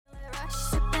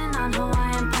on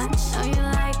Hawaiian punch. Know you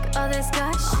like all this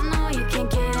gush. Oh no, you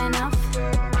can't get enough.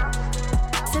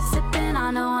 Sipping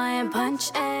on Hawaiian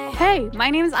punch. Hey, my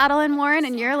name is Adeline Warren,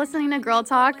 and you're listening to Girl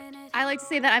Talk. I like to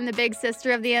say that I'm the big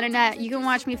sister of the internet. You can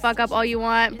watch me fuck up all you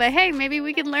want, but hey, maybe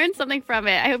we can learn something from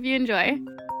it. I hope you enjoy.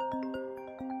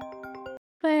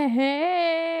 But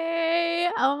hey,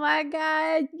 oh my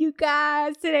God, you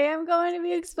guys, today I'm going to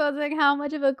be exposing how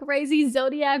much of a crazy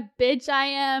Zodiac bitch I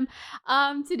am.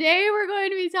 Today we're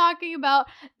going to be talking about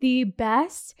the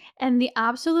best and the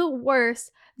absolute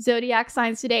worst Zodiac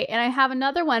signs to date. And I have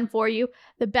another one for you,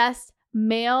 the best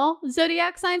male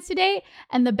Zodiac signs to date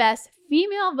and the best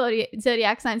female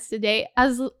Zodiac signs to date,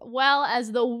 as well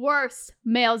as the worst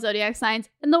male Zodiac signs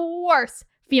and the worst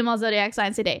female Zodiac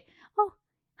signs to date. Oh,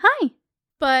 hi.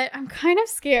 But I'm kind of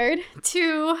scared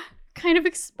to kind of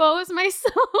expose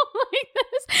myself like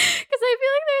this because I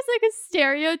feel like there's like a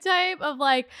stereotype of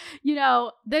like, you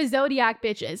know, the Zodiac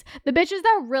bitches. The bitches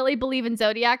that really believe in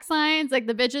Zodiac signs, like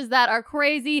the bitches that are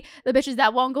crazy, the bitches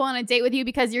that won't go on a date with you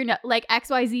because you're like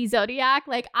XYZ Zodiac.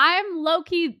 Like I'm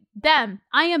low-key them.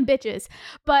 I am bitches.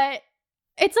 But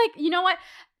it's like, you know what?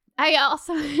 I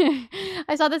also,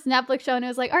 I saw this Netflix show and it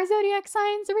was like, are Zodiac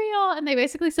signs real? And they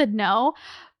basically said no.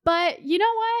 But you know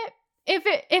what?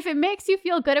 If it makes you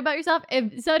feel good about yourself,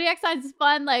 if Zodiac signs is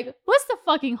fun, like what's the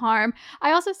fucking harm?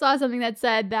 I also saw something that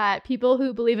said that people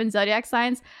who believe in Zodiac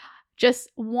signs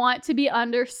just want to be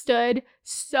understood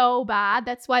so bad.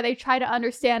 That's why they try to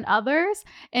understand others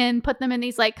and put them in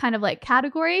these like kind of like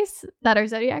categories that are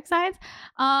Zodiac signs.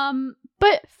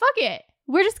 But fuck it.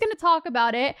 We're just going to talk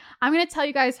about it. I'm going to tell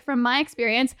you guys from my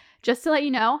experience, just to let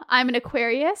you know, I'm an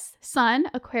Aquarius sun,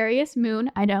 Aquarius moon,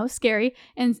 I know, scary,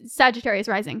 and Sagittarius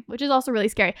rising, which is also really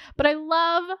scary. But I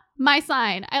love my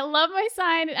sign. I love my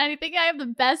sign, and I think I have the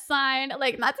best sign.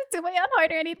 Like, not to toot my own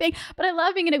horn or anything, but I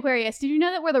love being an Aquarius. Did you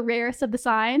know that we're the rarest of the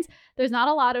signs? There's not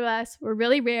a lot of us. We're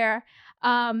really rare.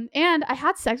 And I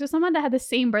had sex with someone that had the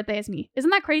same birthday as me.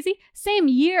 Isn't that crazy? Same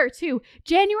year too.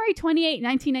 January 28,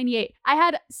 1998. I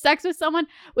had sex with someone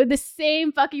with the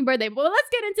same fucking birthday. But let's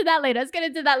get into that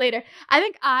later. I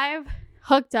think I've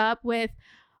hooked up with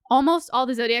almost all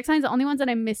the Zodiac signs. The only ones that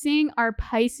I'm missing are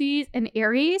Pisces and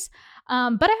Aries. But I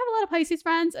have a lot of Pisces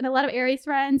friends and a lot of Aries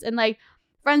friends and like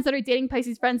friends that are dating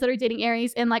Pisces, friends that are dating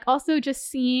Aries, and like also just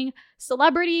seeing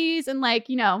celebrities and like,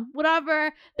 you know,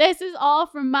 whatever. This is all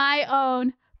from my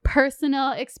own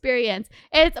personal experience.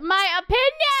 It's my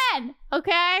opinion,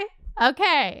 okay?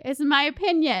 Okay, it's my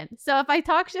opinion. So if I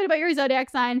talk shit about your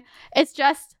Zodiac sign, it's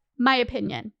just my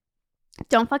opinion.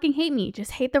 Don't fucking hate me.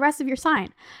 Just hate the rest of your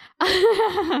sign.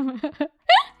 And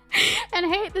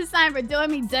hate the sign for doing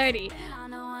me dirty.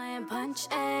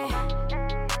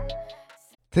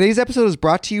 Today's episode is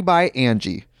brought to you by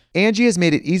Angie. Angie has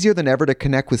made it easier than ever to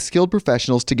connect with skilled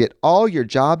professionals to get all your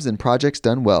jobs and projects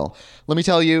done well. Let me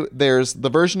tell you, there's the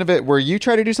version of it where you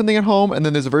try to do something at home, and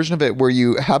then there's a version of it where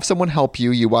you have someone help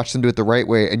you, you watch them do it the right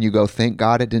way, and you go, thank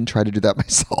God I didn't try to do that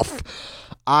myself.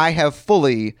 I have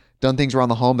fully done things around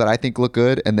the home that I think look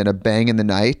good, and then a bang in the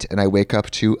night, and I wake up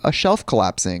to a shelf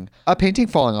collapsing, a painting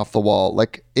falling off the wall.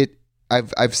 Like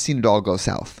I've seen it all go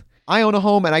south. I own a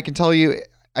home, and I can tell you,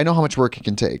 I know how much work it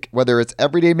can take. Whether it's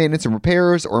everyday maintenance and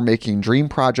repairs or making dream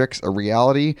projects a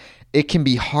reality, it can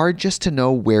be hard just to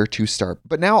know where to start.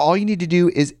 But now all you need to do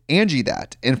is Angie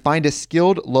that and find a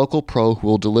skilled local pro who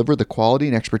will deliver the quality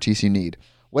and expertise you need.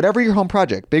 Whatever your home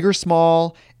project, big or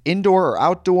small, indoor or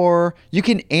outdoor, you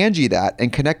can Angie that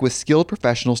and connect with skilled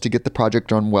professionals to get the project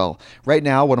done well. Right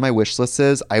now, one of my wish lists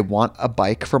is I want a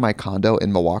bike for my condo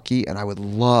in Milwaukee, and I would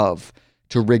love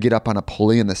to rig it up on a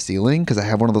pulley in the ceiling because I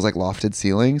have one of those like lofted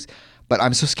ceilings, but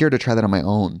I'm so scared to try that on my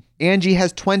own. Angie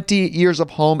has 20 years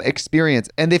of home experience,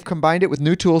 and they've combined it with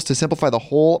new tools to simplify the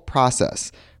whole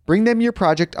process. Bring them your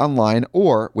project online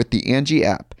or with the Angie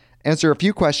app. Answer a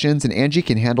few questions and Angie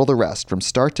can handle the rest from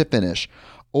start to finish,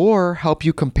 or help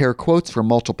you compare quotes from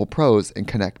multiple pros and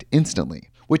connect instantly,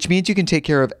 which means you can take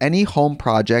care of any home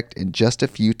project in just a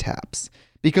few taps.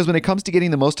 Because when it comes to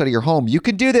getting the most out of your home, you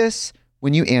can do this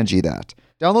when you Angie that.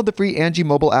 Download the free Angie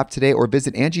mobile app today or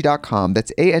visit Angie.com.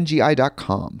 That's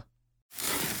ANGI.com.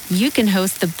 You can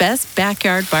host the best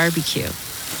backyard barbecue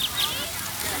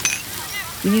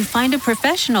when you find a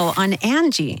professional on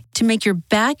Angie to make your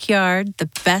backyard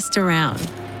the best around.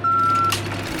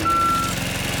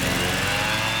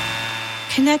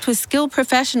 Connect with skilled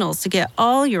professionals to get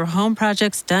all your home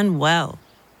projects done well.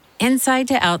 Inside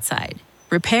to outside,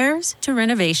 repairs to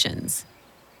renovations.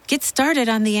 Get started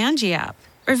on the Angie app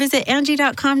or visit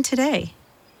Angie.com today.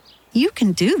 You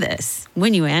can do this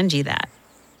when you Angie that.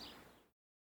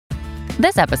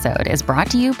 This episode is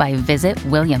brought to you by Visit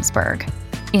Williamsburg.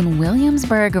 In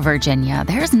Williamsburg, Virginia,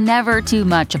 there's never too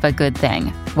much of a good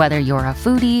thing. Whether you're a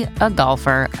foodie, a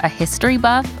golfer, a history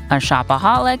buff, a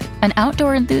shopaholic, an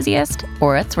outdoor enthusiast,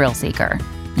 or a thrill seeker,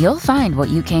 you'll find what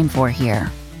you came for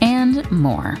here and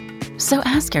more. So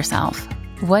ask yourself,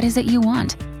 what is it you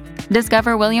want?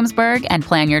 Discover Williamsburg and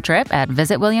plan your trip at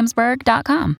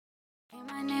visitwilliamsburg.com.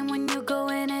 My name when you go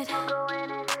in it.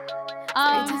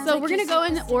 So we're going to go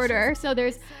in order. So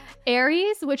there's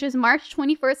Aries, which is March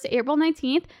 21st to April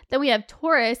 19th. Then we have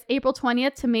Taurus, April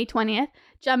 20th to May 20th.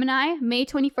 Gemini, May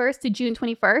 21st to June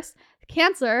 21st.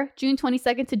 Cancer, June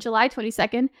 22nd to July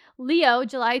 22nd. Leo,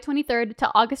 July 23rd to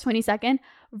August 22nd.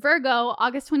 Virgo,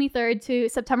 August 23rd to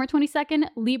September 22nd.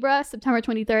 Libra, September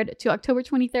 23rd to October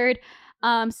 23rd.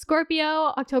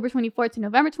 Scorpio, October 24th to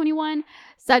November 21.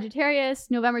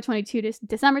 Sagittarius, November 22 to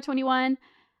December 21.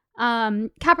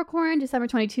 Capricorn, December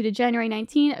 22 to January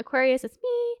 19. Aquarius, it's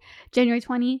me, January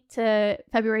 20 to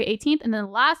February 18th. And then the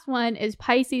last one is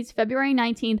Pisces, February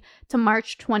 19th to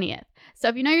March 20th. So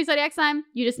if you know your zodiac sign,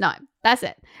 you just know it. That's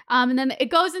it. And then it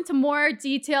goes into more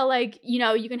detail, like, you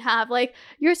know, you can have like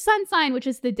your sun sign, which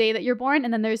is the day that you're born.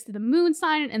 And then there's the moon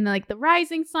sign and like the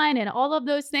rising sign and all of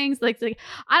those things. Like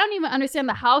I don't even understand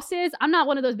the houses. I'm not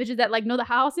one of those bitches that like know the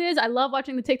houses. I love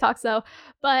watching the TikToks though,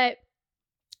 but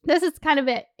this is kind of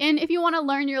it. And if you want to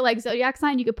learn your like zodiac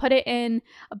sign, you could put it in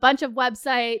a bunch of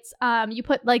websites. You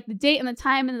put like the date and the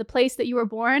time and the place that you were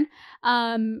born.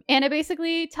 And it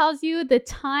basically tells you the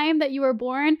time that you were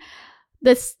born,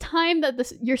 this time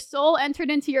that your soul entered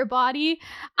into your body.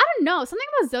 I don't know, something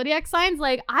about zodiac signs,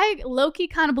 like I low-key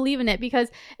kind of believe in it because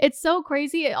it's so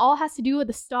crazy. It all has to do with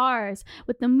the stars,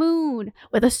 with the moon,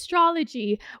 with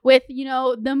astrology, with, you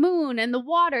know, the moon and the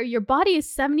water. Your body is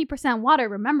 70% water,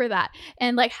 remember that.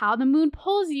 And like how the moon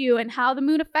pulls you and how the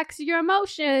moon affects your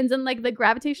emotions and like the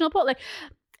gravitational pull. Like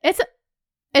it's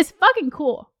fucking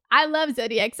cool. I love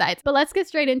zodiac signs. But let's get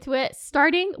straight into it,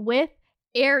 starting with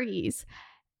Aries.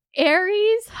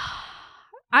 Aries,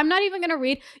 I'm not even going to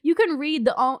read. You can read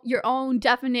your own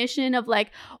definition of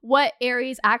like what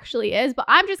Aries actually is, but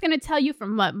I'm just going to tell you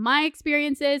from what my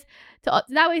experience is.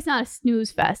 That way it's not a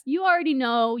snooze fest. You already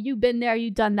know, you've been there,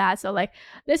 you've done that. So like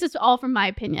this is all from my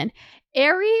opinion.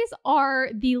 Aries are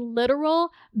the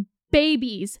literal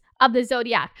babies of the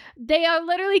zodiac. They are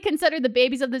literally considered the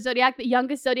babies of the zodiac, the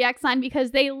youngest zodiac sign, because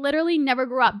they literally never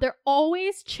grew up. They're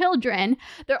always children.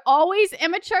 They're always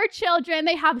immature children.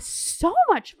 They have so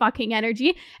much fucking energy,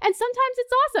 and sometimes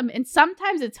it's awesome and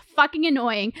sometimes it's fucking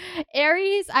annoying.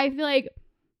 Aries, I feel like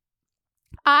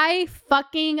I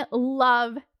fucking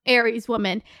love Aries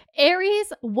women.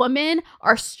 Aries women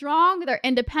are strong. They're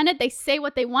independent. They say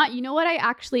what they want. You know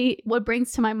what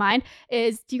brings to my mind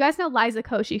is, do you guys know Liza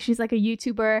Koshy? She's like a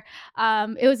YouTuber.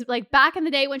 It was like back in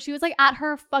the day when she was like at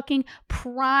her fucking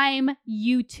prime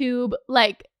YouTube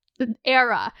like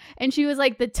era, and she was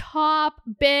like the top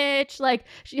bitch. Like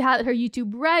she had her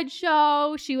YouTube Red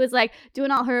show. She was like doing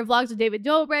all her vlogs with David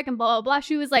Dobrik and blah blah blah.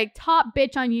 She was like top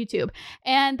bitch on YouTube.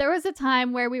 And there was a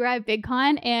time where we were at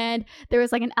VidCon and there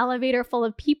was like an elevator full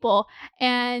of people,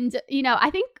 and you know, I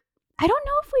don't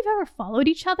know if we've ever followed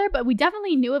each other, but we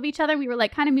definitely knew of each other. We were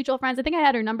like kind of mutual friends. I think I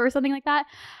had her number or something like that,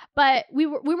 but we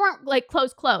weren't like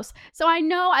close. So I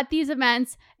know at these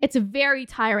events, it's very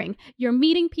tiring. You're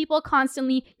meeting people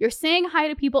constantly. You're saying hi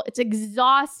to people. It's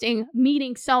exhausting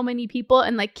meeting so many people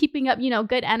and like keeping up, you know,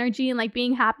 good energy and like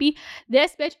being happy.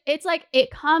 This bitch, it's like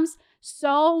it comes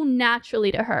so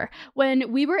naturally to her.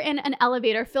 When we were in an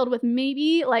elevator filled with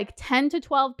maybe like 10 to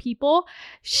 12 people,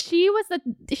 she was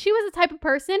the type of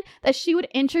person that she would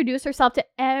introduce herself to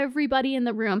everybody in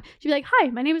the room. She'd be like, "Hi,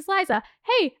 my name is Liza.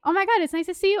 Hey, oh my God, it's nice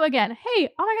to see you again. Hey,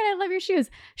 oh my God, I love your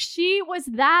shoes." She was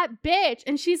that bitch.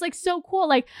 And she's like so cool.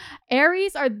 Like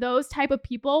Aries are those type of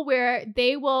people where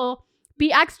they will be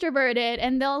extroverted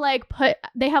and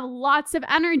they have lots of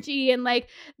energy and like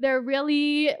they're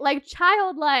really like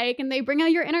childlike and they bring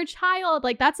out your inner child.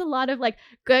 Like that's a lot of like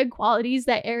good qualities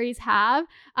that Aries have.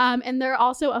 And they're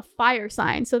also a fire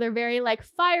sign. So they're very like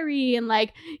fiery and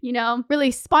like, you know, really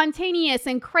spontaneous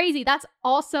and crazy. That's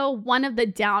also one of the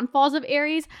downfalls of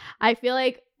Aries. I feel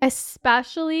like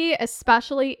especially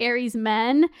Aries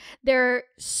men, they're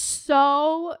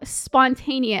so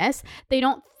spontaneous. They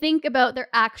don't think about their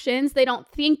actions. They don't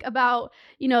think about,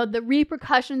 you know, the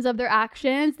repercussions of their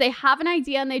actions. They have an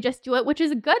idea and they just do it, which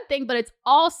is a good thing, but it's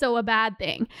also a bad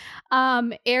thing.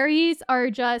 Aries are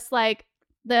just like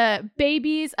the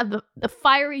babies of the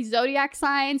fiery zodiac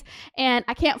signs, and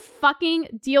I can't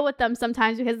fucking deal with them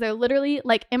sometimes because they're literally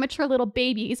like immature little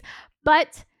babies.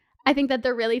 But I think that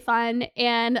they're really fun,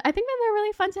 and I think that they're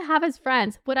really fun to have as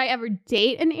friends. Would I ever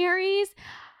date an Aries?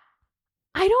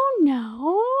 I don't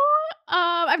know.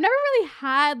 I've never really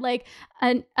had like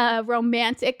a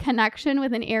romantic connection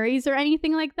with an Aries or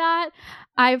anything like that.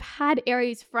 I've had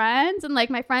Aries friends, and like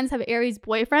my friends have Aries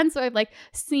boyfriends, so I've like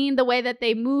seen the way that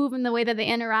they move and the way that they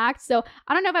interact. So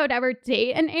I don't know if I would ever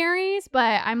date an Aries,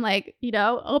 but I'm like,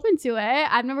 open to it.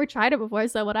 I've never tried it before,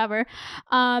 so whatever.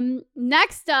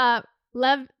 Next up,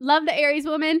 love the Aries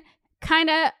woman. Kind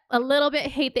of a little bit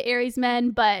hate the Aries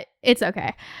men, but it's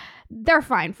okay. They're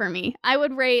fine for me. I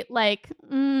would rate like,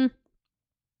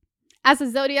 as a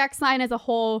zodiac sign as a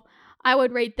whole, I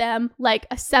would rate them like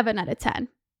a 7 out of 10.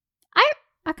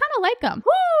 I kind of like them.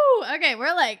 Woo! Okay,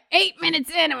 we're like 8 minutes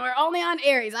in and we're only on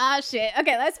Aries. Ah, shit.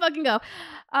 Okay, let's fucking go.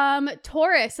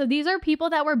 Taurus. So these are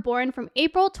people that were born from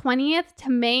April 20th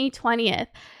to May 20th.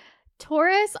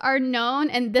 Taurus are known,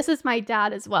 and this is my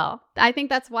dad as well. I think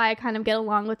that's why I kind of get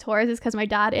along with Taurus, is because my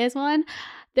dad is one.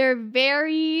 They're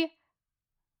very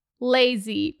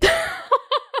lazy.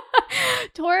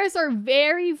 Taurus are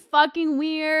very fucking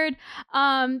weird.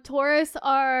 Taurus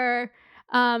are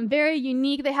very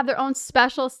unique. They have their own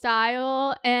special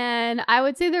style, and I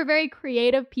would say they're very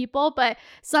creative people, but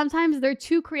sometimes they're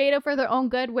too creative for their own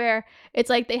good, where it's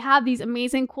like they have these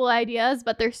amazing cool ideas,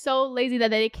 but they're so lazy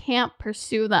that they can't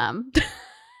pursue them. I'm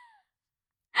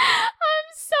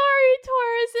sorry,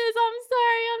 Tauruses. I'm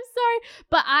sorry.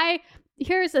 But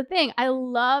here's the thing. I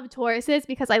love Tauruses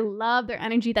because I love their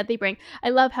energy that they bring. I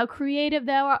love how creative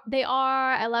they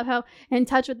are. I love how in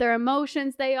touch with their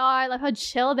emotions they are. I love how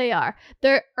chill they are.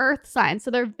 They're earth signs,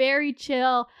 so they're very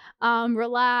chill,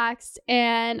 relaxed.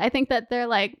 And I think that they're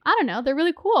like, I don't know, they're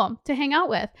really cool to hang out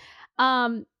with.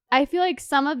 I feel like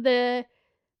some of the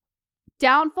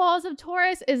downfalls of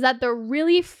Taurus is that they're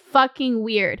really fucking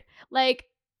weird. Like,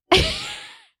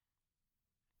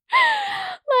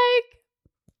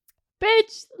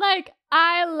 bitch, like,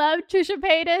 I love Trisha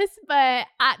Paytas, but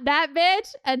that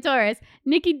bitch, a Taurus.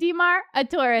 Nikki DeMar, a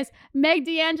Taurus. Meg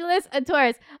DeAngelis, a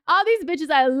Taurus. All these bitches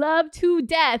I love to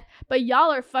death, but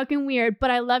y'all are fucking weird,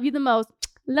 but I love you the most.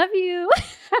 Love you.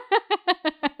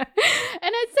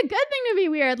 And it's a good thing to be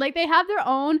weird. Like, they have their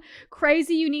own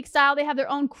crazy, unique style. They have their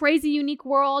own crazy, unique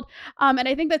world. And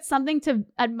I think that's something to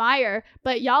admire,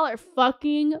 but y'all are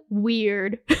fucking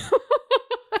weird.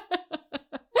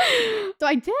 So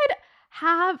I did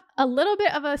have a little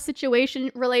bit of a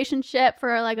relationship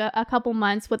for like a couple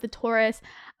months with the Taurus.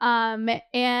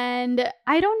 And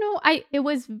I don't know,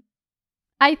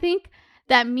 I think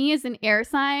that me as an air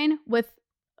sign with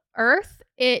Earth,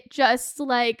 it just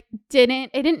like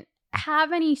didn't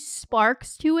have any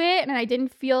sparks to it, and I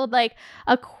didn't feel like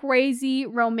a crazy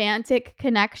romantic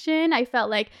connection. I felt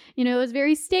like, it was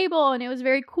very stable and it was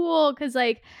very cool because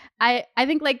like I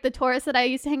think like the Taurus that I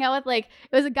used to hang out with, like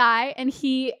it was a guy and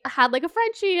he had like a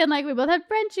Frenchie, and like we both had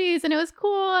Frenchies, and it was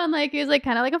cool, and like he was like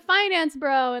kind of like a finance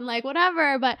bro and like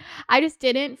whatever, but I just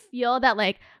didn't feel that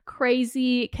like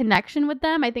crazy connection with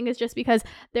them. I think it's just because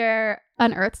they're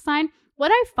an earth sign.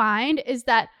 What I find is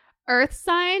that earth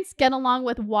signs get along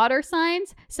with water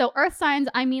signs. So earth signs,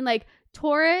 I mean like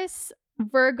Taurus,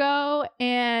 Virgo,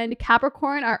 and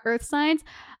Capricorn are earth signs.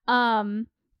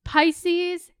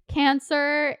 Pisces,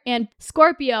 Cancer, and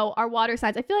Scorpio are water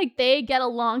signs. I feel like they get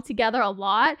along together a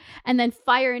lot, and then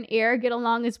fire and air get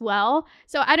along as well.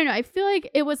 So I don't know. I feel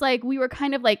like it was like we were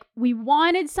kind of like, we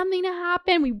wanted something to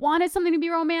happen. We wanted something to be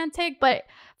romantic. But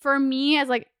for me as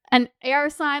like an air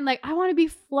sign, like I want to be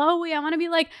flowy. I want to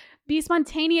be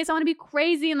spontaneous. I want to be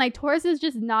crazy. And like Taurus is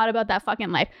just not about that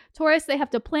fucking life. Taurus, they have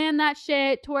to plan that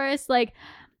shit. Taurus, like,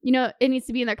 it needs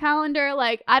to be in their calendar.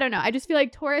 Like, I don't know. I just feel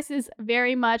like Taurus is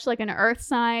very much like an earth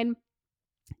sign.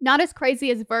 Not as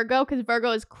crazy as Virgo, because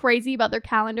Virgo is crazy about their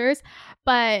calendars.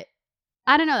 But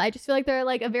I don't know. I just feel like they're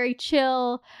like a very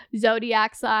chill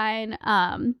zodiac sign.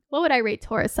 What would I rate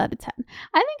Taurus out of 10?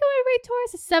 I think I would rate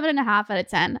Taurus a 7.5 out of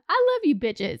 10. I love you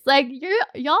bitches. Like,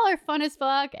 y'all are fun as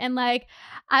fuck. And like,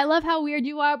 I love how weird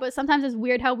you are, but sometimes it's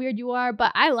weird how weird you are,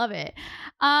 but I love it.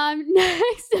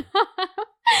 Next up,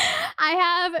 I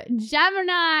have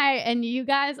Gemini, and you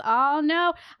guys all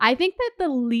know, I think that the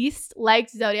least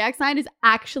liked zodiac sign is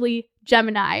actually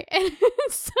Gemini. And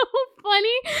it's so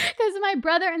funny because my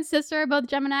brother and sister are both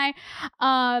Gemini.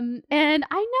 And I never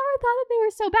thought that they were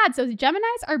so bad. So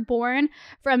Geminis are born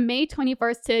from May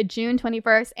 21st to June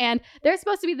 21st, and they're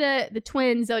supposed to be the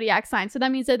twin zodiac sign. So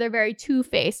that means that they're very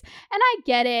two-faced. And I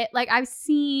get it. Like, I've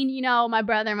seen, my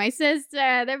brother and my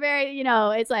sister, they're very,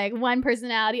 it's like one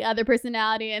personality, other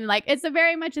personality, and like it's a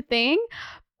very much a thing.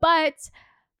 But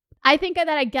I think that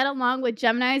I get along with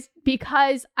Geminis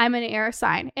because I'm an air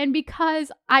sign and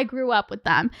because I grew up with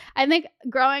them. I think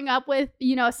growing up with,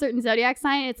 a certain zodiac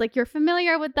sign, it's like you're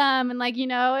familiar with them and like,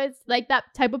 it's like that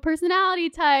type of personality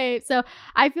type. So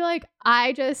I feel like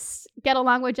I just get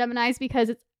along with Geminis because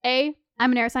it's A,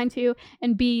 I'm an air sign too,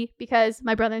 and B, because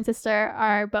my brother and sister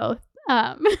are both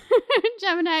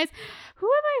Geminis. Who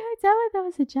have I heard that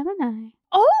was a Gemini?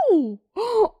 Oh,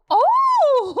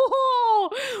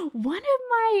 one of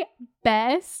my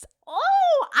best.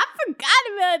 Oh, I forgot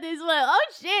about this one. Oh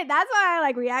shit, that's why I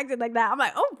like reacted like that. I'm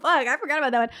like, oh fuck, I forgot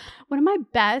about that one. One of my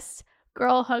best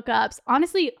girl hookups,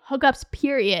 honestly, hookups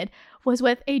period, was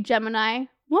with a Gemini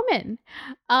woman.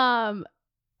 Oh,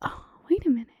 wait a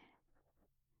minute.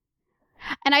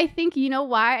 And I think,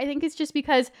 why? I think it's just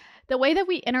because the way that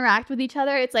we interact with each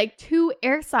other, it's like two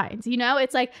air signs,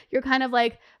 It's like you're kind of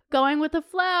like going with the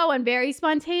flow and very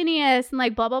spontaneous and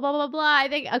like blah, blah, blah, blah, blah. I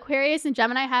think Aquarius and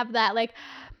Gemini have that like,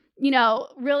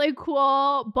 really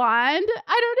cool bond.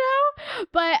 I don't know.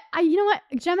 But you know what?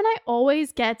 Gemini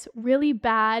always gets really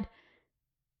bad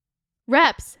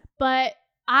reps, but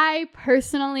I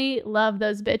personally love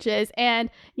those bitches. And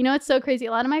it's so crazy.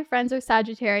 A lot of my friends are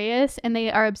Sagittarius and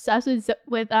they are obsessed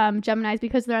with Geminis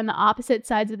because they're on the opposite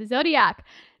sides of the zodiac.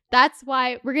 That's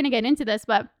why we're going to get into this,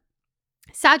 but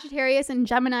Sagittarius and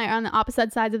Gemini are on the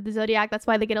opposite sides of the zodiac. That's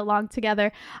why they get along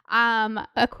together.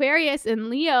 Aquarius and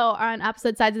Leo are on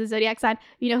opposite sides of the zodiac sign.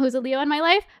 You know who's a Leo in my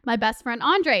life? My best friend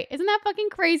Andre. Isn't that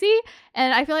fucking crazy?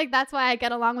 And I feel like that's why I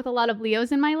get along with a lot of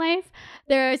Leos in my life.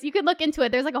 You could look into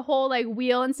it. There's like a whole like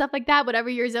wheel and stuff like that. Whatever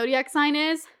your zodiac sign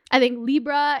is. I think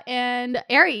Libra and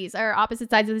Aries are opposite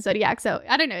sides of the zodiac. So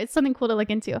I don't know. It's something cool to look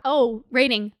into. Oh,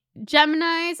 rating.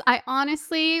 Geminis, I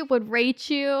honestly would rate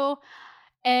you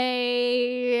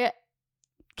can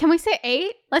we say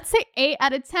 8? Let's say 8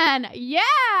 out of 10.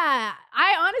 Yeah.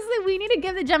 We need to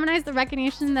give the Geminis the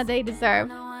recognition that they deserve.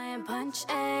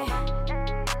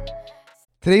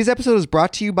 Today's episode is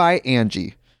brought to you by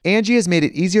Angie. Angie has made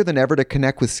it easier than ever to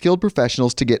connect with skilled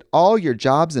professionals to get all your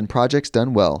jobs and projects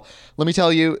done well. Let me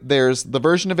tell you, there's the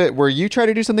version of it where you try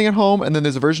to do something at home, and then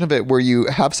there's a version of it where you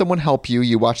have someone help you,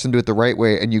 you watch them do it the right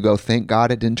way, and you go, thank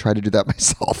God I didn't try to do that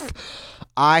myself.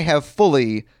 I have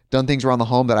fully done things around the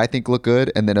home that I think look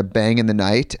good, and then a bang in the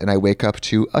night, and I wake up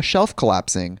to a shelf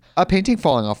collapsing, a painting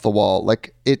falling off the wall.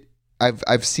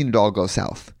 I've seen it all go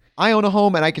south. I own a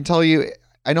home, and I can tell you,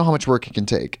 I know how much work it can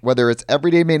take. Whether it's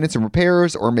everyday maintenance and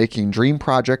repairs or making dream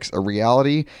projects a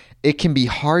reality, it can be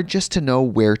hard just to know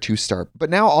where to start.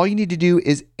 But now all you need to do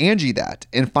is Angie that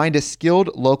and find a skilled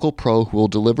local pro who will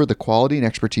deliver the quality and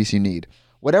expertise you need.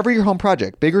 Whatever your home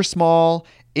project, big or small,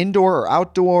 indoor or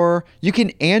outdoor, you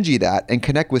can Angie that and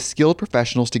connect with skilled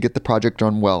professionals to get the project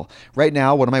done well. Right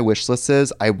now, one of my wish lists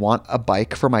is I want a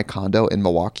bike for my condo in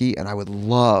Milwaukee, and I would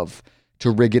love to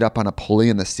rig it up on a pulley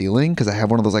in the ceiling because I have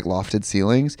one of those like lofted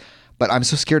ceilings, but I'm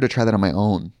so scared to try that on my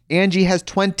own. Angie has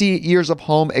 20 years of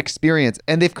home experience,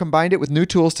 and they've combined it with new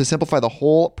tools to simplify the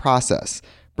whole process.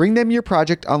 Bring them your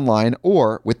project online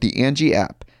or with the Angie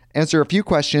app. Answer a few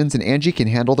questions and Angie can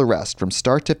handle the rest from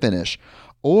start to finish,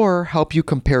 or help you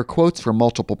compare quotes from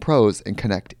multiple pros and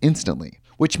connect instantly,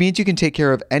 which means you can take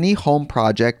care of any home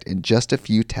project in just a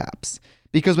few taps.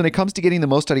 Because when it comes to getting the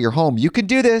most out of your home, you can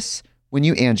do this when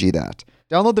you Angie that.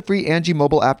 Download the free Angie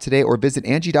mobile app today or visit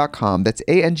Angie.com. That's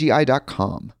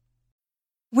ANGI.com.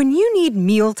 When you need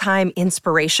mealtime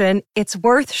inspiration, it's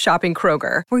worth shopping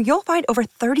Kroger, where you'll find over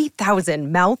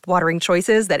 30,000 mouth-watering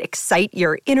choices that excite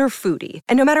your inner foodie.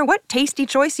 And no matter what tasty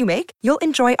choice you make, you'll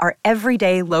enjoy our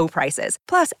everyday low prices,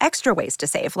 plus extra ways to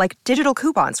save, like digital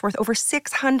coupons worth over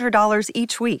 $600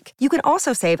 each week. You can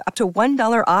also save up to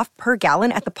 $1 off per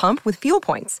gallon at the pump with fuel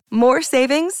points. More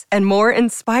savings and more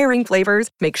inspiring flavors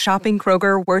make shopping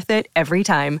Kroger worth it every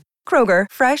time. Kroger,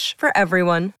 fresh for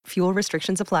everyone. Fuel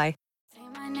restrictions apply.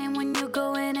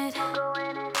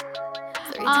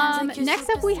 Next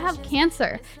up, we have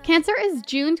Cancer. Cancer is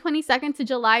June 22nd to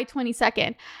July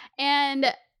 22nd.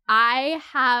 And I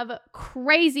have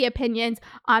crazy opinions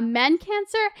on men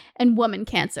Cancer and woman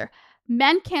Cancer.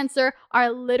 Men Cancer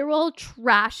are literal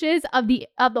trashes of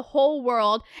the whole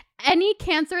world. Any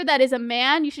Cancer that is a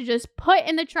man, you should just put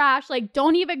in the trash. Like,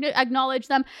 don't even acknowledge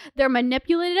them. They're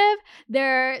manipulative.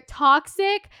 They're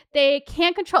toxic. They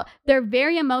can't control. They're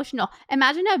very emotional.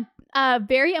 Imagine a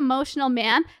very emotional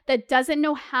man that doesn't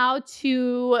know how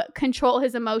to control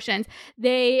his emotions.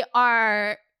 They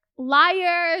are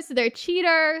liars. They're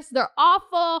cheaters. They're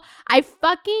awful. I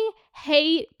fucking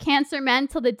hate Cancer men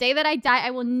till the day that I die.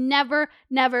 I will never,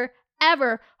 never,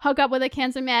 ever hook up with a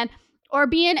Cancer man or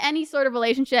be in any sort of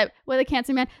relationship with a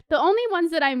Cancer man. The only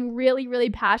ones that I'm really, really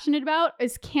passionate about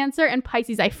is Cancer and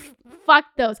Pisces. Fuck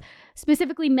those.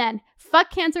 Specifically men.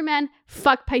 Fuck Cancer men.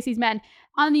 Fuck Pisces men.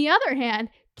 On the other hand,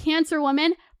 Cancer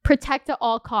women, protect at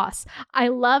all costs. I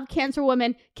love Cancer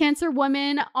women. Cancer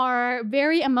women are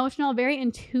very emotional, very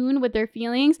in tune with their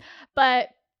feelings, but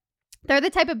they're the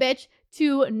type of bitch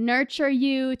to nurture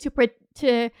you,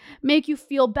 to make you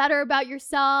feel better about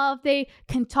yourself. They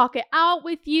can talk it out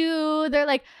with you. They're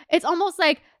like, it's almost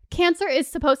like Cancer is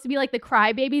supposed to be like the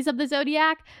crybabies of the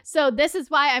Zodiac. So this is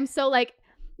why I'm so like,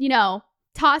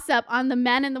 toss up on the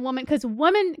men and the women, because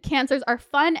women Cancers are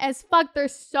fun as fuck. They're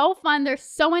so fun. They're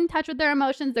so in touch with their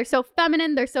emotions. They're so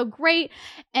feminine. They're so great.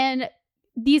 And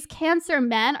these Cancer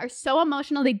men are so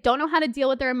emotional. They don't know how to deal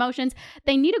with their emotions.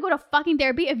 They need to go to fucking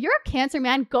therapy. If you're a Cancer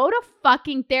man, go to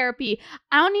fucking therapy.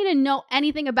 I don't need to know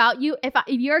anything about you. If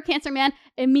you're a Cancer man,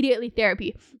 immediately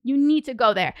therapy. You need to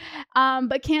go there.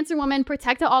 But Cancer woman,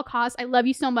 protect at all costs. I love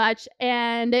you so much.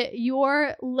 And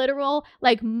you're literal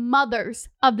like mothers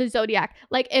of the Zodiac.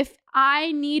 Like if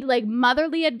I need like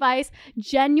motherly advice,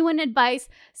 genuine advice,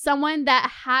 someone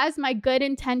that has my good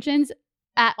intentions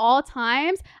at all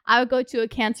times, I would go to a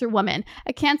Cancer woman.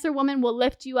 A Cancer woman will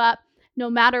lift you up no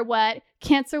matter what.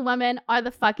 Cancer women are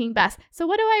the fucking best. So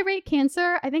what do I rate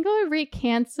Cancer? I think I would rate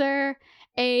Cancer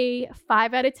a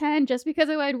 5 out of 10, just because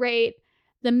I would rate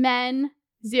the men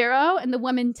 0 and the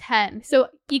women 10. So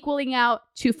equaling out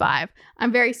to 5.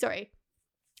 I'm very sorry,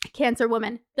 Cancer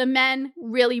woman. The men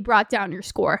really brought down your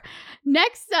score.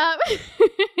 Next up,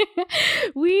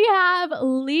 we have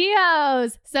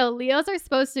Leos. So Leos are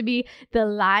supposed to be the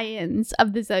lions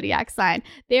of the Zodiac sign.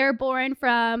 They are born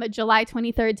from July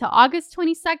 23rd to August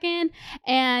 22nd.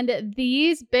 And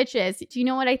these bitches, do you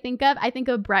know what I think of? I think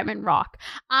of Bretman Rock.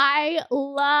 I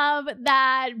love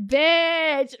that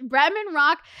bitch. Bretman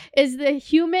Rock is the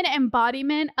human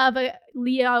embodiment of a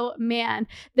Leo man.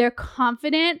 They're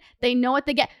confident. They know what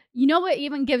they get. You know what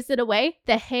even gives it away?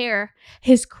 The hair.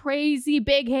 His crazy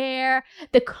big hair,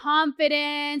 the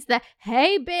confidence, the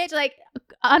hey bitch, like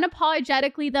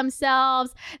unapologetically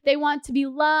themselves. They want to be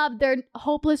loved. They're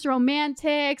hopeless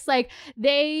romantics. Like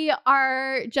they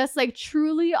are just like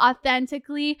truly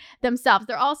authentically themselves.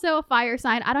 They're also a fire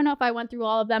sign. I don't know if I went through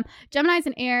all of them. Gemini's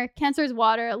an air, Cancer is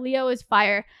water, Leo is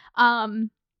fire.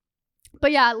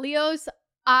 But yeah, Leos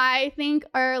I think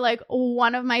are like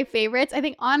one of my favorites. I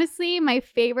think honestly my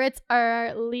favorites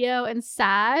are Leo and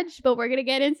Sag, but we're gonna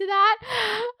get into that.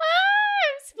 I'm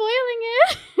spoiling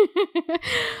it.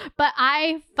 But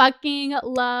I fucking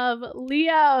love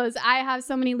Leos. I have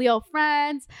so many Leo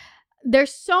friends.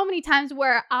 There's so many times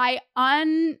where I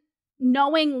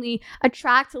unknowingly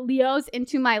attract Leos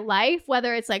into my life,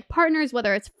 whether it's like partners,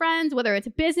 whether it's friends, whether it's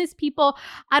business people.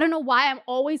 I don't know why I'm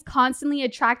always constantly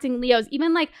attracting Leos.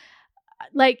 Even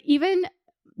even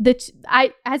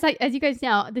as you guys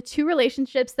know, the 2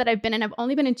 relationships that I've been in, I've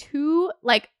only been in 2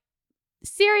 like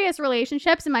serious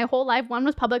relationships in my whole life. One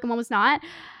was public and one was not.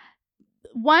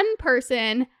 One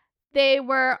person, they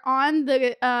were on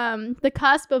the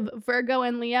cusp of Virgo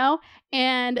and Leo,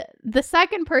 and the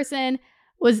second person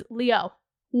was Leo.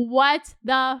 What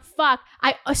the fuck?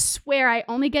 I swear I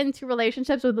only get into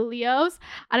relationships with the Leos.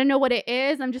 I don't know what it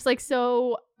is. I'm just like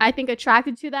so, I think,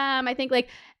 attracted to them. I think like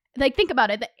think about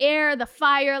it, the air, the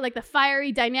fire, like the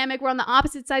fiery dynamic. We're on the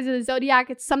opposite sides of the Zodiac.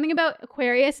 It's something about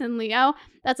Aquarius and Leo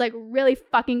that's like really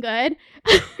fucking good.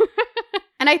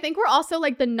 And I think we're also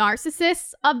like the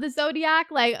narcissists of the Zodiac.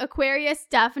 Like Aquarius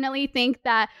definitely think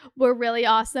that we're really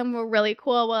awesome. We're really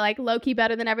cool. We're like low-key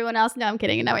better than everyone else. No, I'm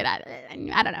kidding. No,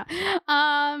 I don't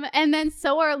know. And then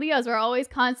so are Leos. We're always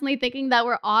constantly thinking that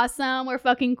we're awesome. We're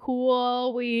fucking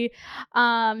cool. We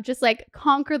just like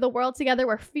conquer the world together.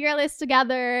 We're fearless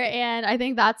together. And I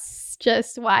think that's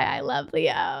just why I love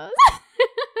Leos.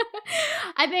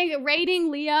 I think rating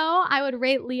Leo, I would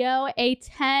rate Leo a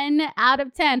 10 out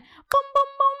of 10. Boom, boom,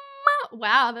 boom.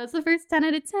 Wow, that's the first 10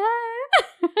 out of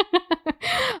 10.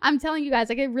 I'm telling you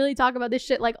guys, I could really talk about this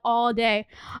shit like all day.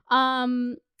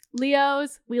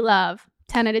 Leos, we love.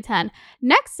 10 out of 10.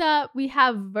 Next up, we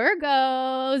have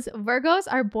Virgos. Virgos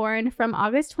are born from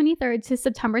August 23rd to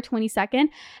September 22nd.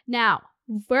 Now,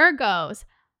 Virgos,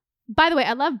 by the way,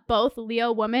 I love both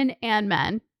Leo women and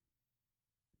men.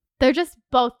 They're just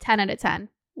both 10 out of 10.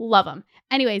 Love them.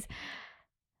 Anyways,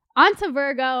 on to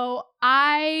Virgo.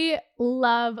 I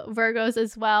love Virgos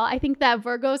as well. I think that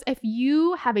Virgos, if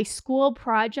you have a school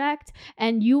project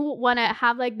and you want to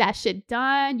have like that shit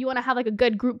done, you want to have like a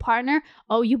good group partner,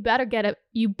 oh, you better get a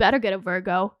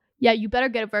Virgo. Yeah, you better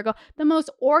get a Virgo. The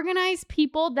most organized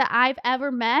people that I've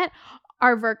ever met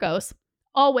are Virgos.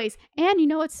 Always. And you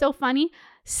know what's so funny?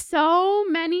 so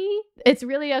many, it's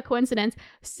really a coincidence,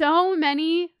 so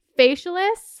many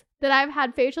facialists that I've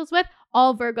had facials with,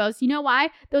 all Virgos. You know why?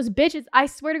 Those bitches, I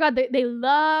swear to God, they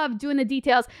love doing the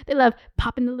details. They love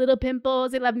popping the little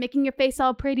pimples. They love making your face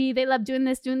all pretty. They love doing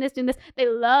this, doing this, doing this. They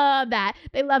love that.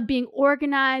 They love being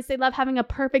organized. They love having a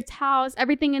perfect house,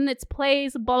 everything in its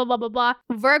place, blah, blah, blah, blah,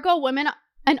 blah. Virgo women,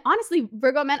 and honestly,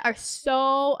 Virgo men are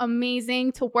so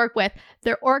amazing to work with.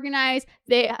 They're organized.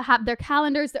 They have their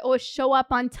calendars. They always show up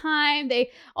on time.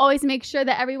 They always make sure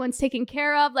that everyone's taken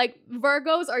care of. Like,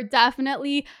 Virgos are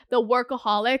definitely the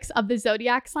workaholics of the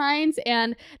zodiac signs,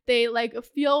 and they like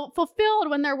feel fulfilled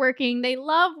when they're working. They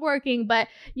love working, but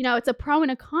you know, it's a pro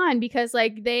and a con because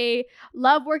like they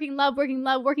love working,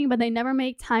 but they never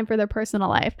make time for their personal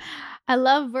life. I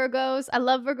love Virgos. I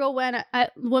love Virgo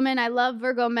women. I love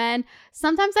Virgo men.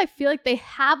 Sometimes I feel like they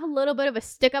have a little bit of a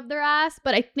stick up their ass,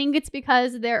 but I think it's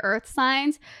because they're earth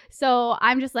signs. So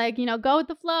I'm just like, you know, go with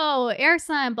the flow, air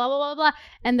sign, blah, blah, blah, blah.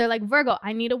 And they're like, Virgo,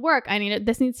 I need to work.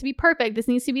 This needs to be perfect. This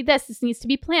needs to be this needs to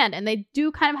be planned. And they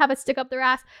do kind of have a stick up their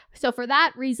ass. So for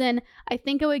that reason, I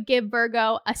think I would give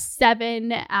Virgo a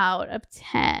 7 out of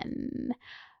 10.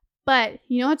 But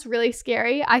you know what's really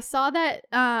scary? I saw that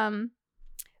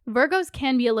Virgos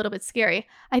can be a little bit scary.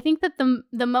 I think that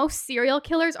the most serial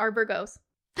killers are Virgos.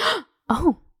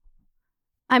 Oh,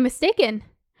 I'm mistaken.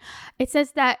 It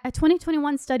says that a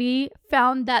 2021 study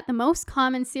found that the most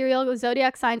common serial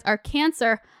zodiac signs are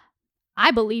Cancer.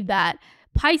 I believe that.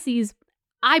 Pisces.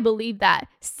 I believe that.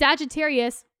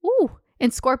 Sagittarius. Ooh.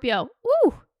 And Scorpio.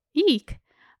 Ooh. Eek.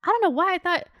 I don't know why I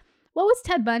thought, what was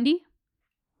Ted Bundy?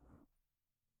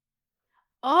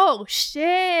 Oh,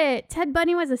 shit. Ted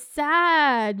Bundy was a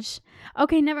Sag.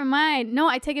 Okay, never mind. No,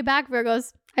 I take it back,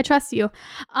 Virgos. I trust you.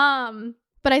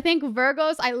 But I think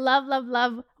Virgos, I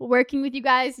love working with you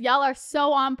guys. Y'all are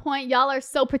so on point. Y'all are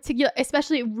so particular,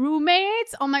 especially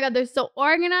roommates. Oh my God, they're so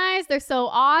organized. They're so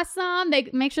awesome.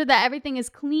 They make sure that everything is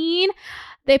clean.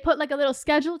 They put like a little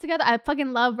schedule together. I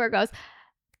fucking love Virgos.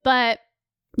 But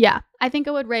yeah, I think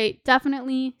I would rate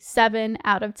definitely 7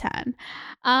 out of 10.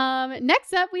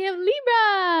 Next up, we have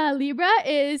Libra. Libra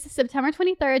is September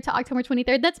 23rd to October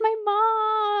 23rd. That's my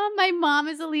mom. My mom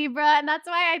is a Libra. And that's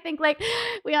why I think like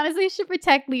we honestly should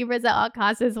protect Libras at all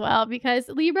costs as well, because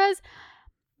Libras,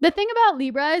 the thing about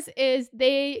Libras is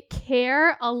they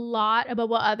care a lot about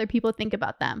what other people think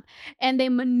about them. And they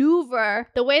maneuver,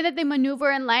 the way that they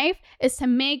maneuver in life is to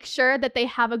make sure that they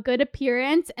have a good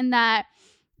appearance and that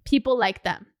people like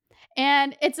them.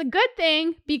 And it's a good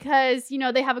thing because, you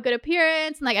know, they have a good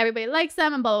appearance and like everybody likes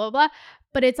them and blah, blah, blah.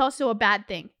 But it's also a bad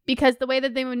thing because the way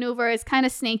that they maneuver is kind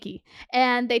of snaky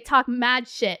and they talk mad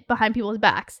shit behind people's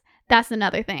backs. That's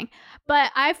another thing.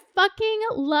 But I fucking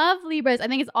love Libras. I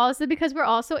think it's also because we're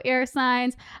also air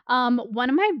signs. One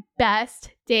of my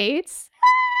best dates,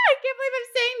 I can't believe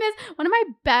I'm saying this. One of my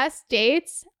best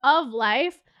dates of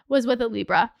life was with a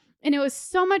Libra. And it was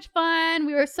so much fun.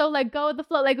 We were so like go with the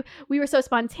flow. Like we were so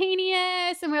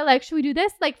spontaneous and we were like, should we do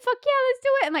this? Like, fuck yeah, let's do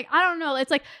it. And like, I don't know.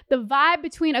 It's like the vibe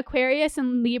between Aquarius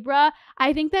and Libra.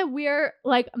 I think that we're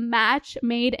like a match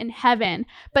made in heaven.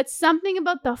 But something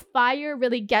about the fire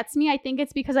really gets me. I think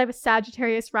it's because I have a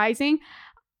Sagittarius rising.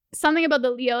 Something about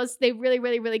the Leos, they really,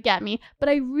 really, really get me. But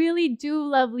I really do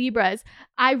love Libras.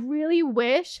 I really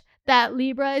wish that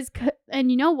Libras could, and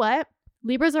you know what?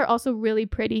 Libras are also really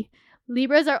pretty.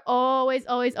 Libras are always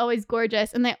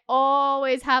gorgeous. And they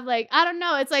always have like, I don't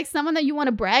know, it's like someone that you want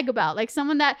to brag about. Like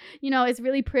someone that, you know, is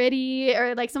really pretty,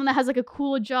 or like someone that has like a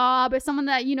cool job, or someone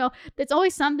that, you know, there's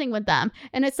always something with them.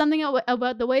 And it's something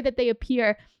about the way that they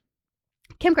appear.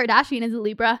 Kim Kardashian is a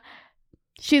Libra.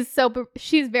 She's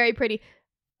very pretty.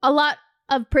 A lot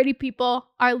of pretty people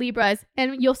are Libras,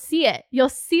 and you'll see it. You'll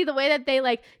see the way that they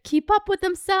like keep up with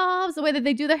themselves, the way that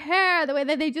they do their hair, the way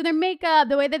that they do their makeup,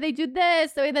 the way that they do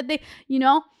this, the way that they, you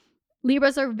know,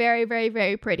 Libras are very, very,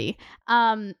 very pretty.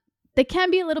 They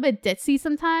can be a little bit ditzy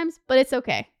sometimes, but it's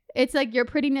okay. It's like your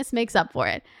prettiness makes up for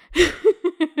it.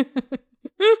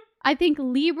 I think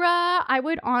Libra, I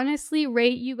would honestly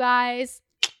rate you guys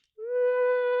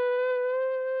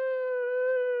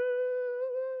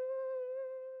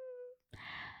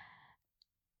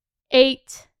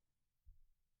 8.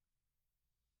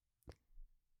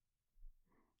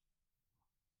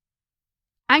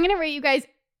 I'm going to rate you guys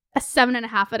a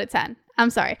 7.5 out of 10. I'm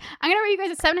sorry. I'm going to rate you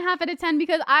guys a 7.5 out of 10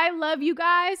 because I love you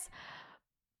guys.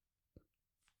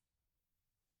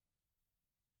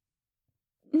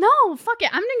 No, fuck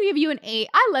it. I'm going to give you an 8.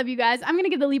 I love you guys. I'm going to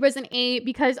give the Libras an 8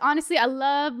 because honestly, I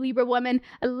love Libra women.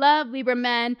 I love Libra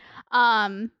men.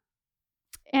 And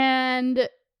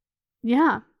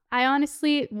yeah.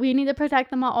 We need to protect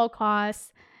them at all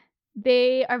costs.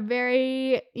 They are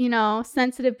very,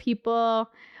 sensitive people.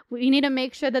 We need to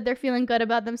make sure that they're feeling good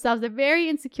about themselves. They're very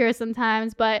insecure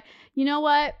sometimes, but you know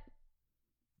what?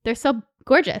 They're so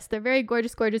gorgeous. They're very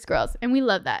gorgeous, gorgeous girls. And we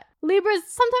love that. Libras,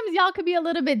 sometimes y'all could be a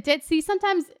little bit ditzy.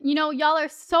 Sometimes, y'all are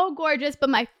so gorgeous. But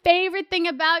my favorite thing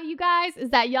about you guys is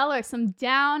that y'all are some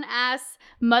down-ass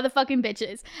motherfucking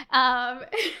bitches. And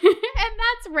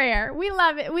that's rare. We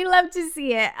love it. We love to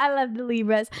see it. I love the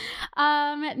Libras.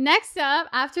 Next up,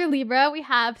 after Libra, we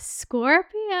have Scorpio.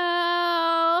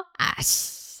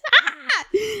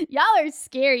 Y'all are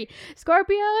scary.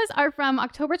 Scorpios are from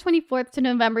October 24th to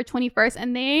November 21st,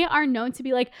 and they are known to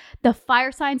be like the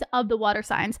fire signs of the water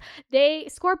signs.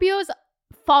 Scorpios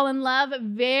fall in love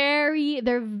they're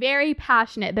very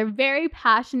passionate. They're very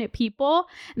passionate people,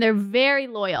 and they're very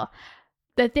loyal.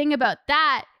 The thing about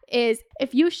that is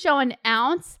if you show an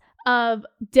ounce of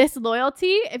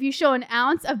disloyalty, if you show an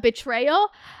ounce of betrayal,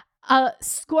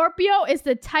 Scorpio is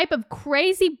the type of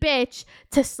crazy bitch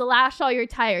to slash all your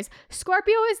tires.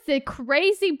 Scorpio is the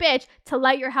crazy bitch to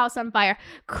light your house on fire.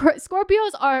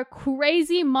 Scorpios are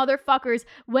crazy motherfuckers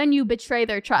when you betray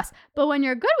their trust. But when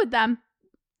you're good with them,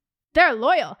 they're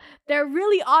loyal. They're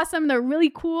really awesome. They're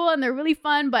really cool and they're really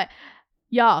fun. But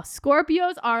y'all,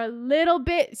 Scorpios are a little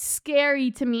bit scary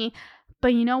to me.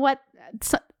 But you know what?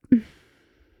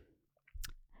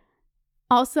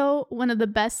 Also, one of the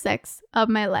best sex of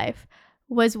my life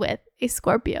was with a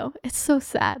Scorpio. It's so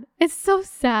sad. It's so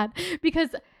sad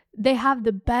because they have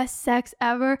the best sex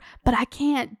ever, but I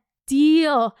can't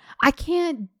deal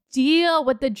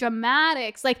with the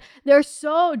dramatics. Like, they're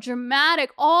so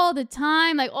dramatic all the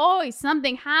time, like always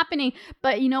something happening.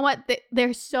 But you know what?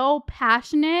 They're so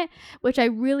passionate, which I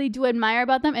really do admire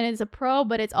about them. And it's a pro,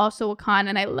 but it's also a con.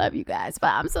 And I love you guys, but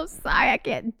I'm so sorry. I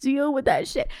can't deal with that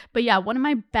shit. But yeah, one of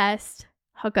my best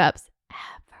hookups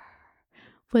ever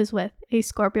was with a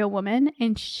Scorpio woman,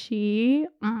 and she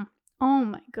oh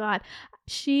my god,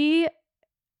 she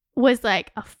was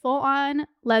like a full-on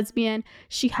lesbian.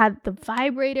 She had the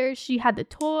vibrators, she had the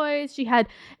toys,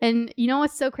 and you know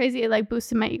what's so crazy? It like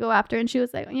boosted my ego after, and she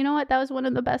was like, you know what, that was one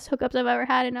of the best hookups I've ever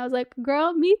had. And I was like,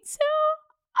 girl, me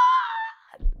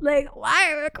too. Like,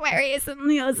 why are Aquarius and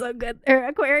Leo so good, or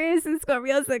Aquarius and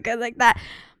Scorpio so good like that?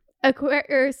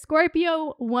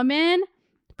 Scorpio woman,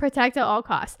 protect at all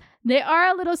costs. They are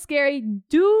a little scary.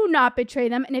 Do not betray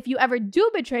them. And if you ever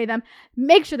do betray them,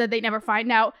 make sure that they never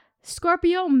find out.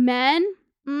 Scorpio men,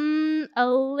 a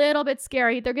little bit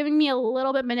scary. They're giving me a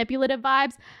little bit manipulative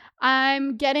vibes.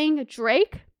 I'm getting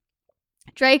Drake.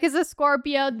 Drake is a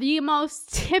Scorpio, the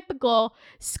most typical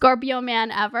Scorpio man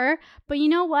ever. But you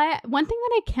know what? One thing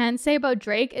that I can say about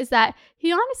Drake is that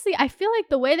he honestly, I feel like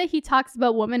the way that he talks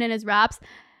about women in his raps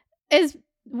is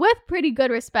with pretty good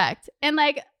respect. And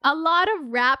like a lot of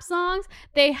rap songs,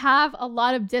 they have a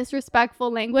lot of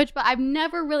disrespectful language, but I've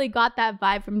never really got that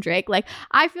vibe from Drake. Like,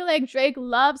 I feel like Drake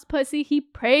loves pussy. He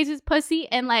praises pussy.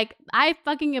 And like, I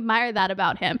fucking admire that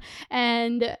about him.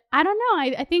 And I don't know.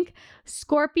 I think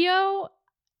Scorpio,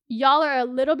 y'all are a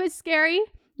little bit scary.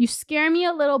 You scare me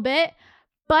a little bit,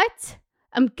 but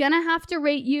I'm gonna have to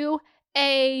rate you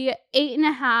a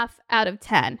 8.5 out of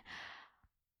 10.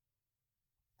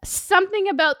 Something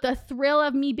about the thrill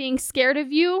of me being scared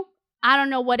of you, I don't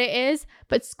know what it is,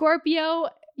 but Scorpio,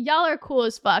 y'all are cool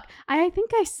as fuck. I think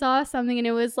I saw something and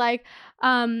it was like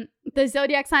the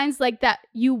zodiac signs like that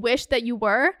you wish that you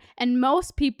were, and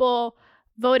most people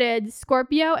voted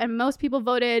Scorpio and most people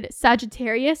voted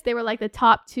Sagittarius. They were like the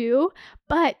top two,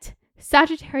 but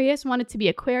Sagittarius wanted to be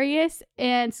Aquarius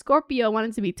and Scorpio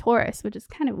wanted to be Taurus, which is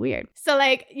kind of weird. So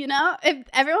like, you know, if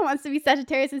everyone wants to be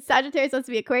Sagittarius and Sagittarius wants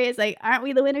to be Aquarius, like, aren't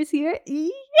we the winners here?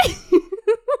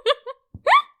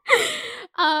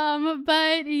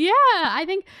 But yeah, I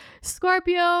think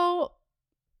Scorpio,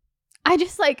 I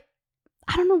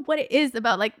don't know what it is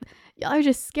about, like, y'all are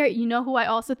just scary. You know who I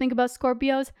also think about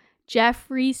Scorpios?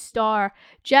 Jeffree Star.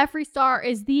 Jeffree Star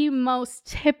is the most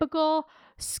typical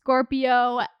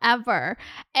Scorpio ever.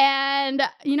 And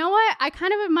you know what? I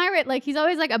kind of admire it. Like, he's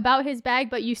always like about his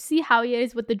bag, but you see how he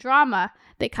is with the drama.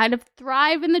 They kind of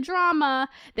thrive in the drama.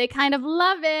 They kind of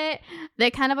love it.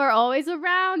 They kind of are always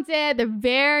around it. They're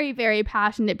very, very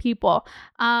passionate people.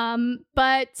 But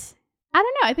I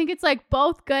don't know. I think it's like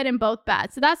both good and both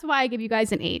bad. So that's why I give you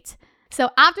guys an 8.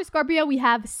 So after Scorpio, we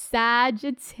have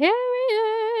Sagittarius.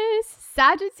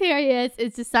 Sagittarius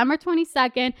is December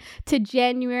 22nd to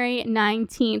January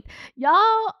 19th.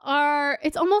 Y'all are,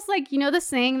 it's almost like, you know, the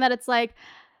saying that it's like,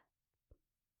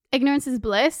 ignorance is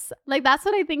bliss. Like, that's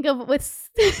what I think of with,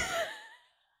 that's what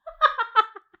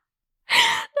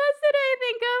I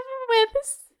think of with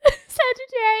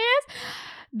Sagittarius.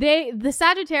 the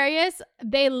Sagittarius,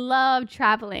 they love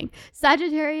traveling.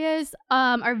 Sagittarius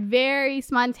are very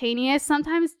spontaneous,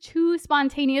 sometimes too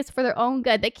spontaneous for their own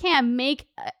good. They can't make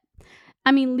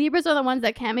Libras are the ones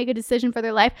that can't make a decision for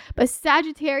their life, but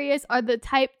Sagittarius are the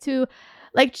type to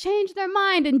like change their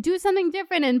mind and do something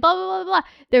different and blah, blah, blah, blah.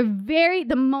 They're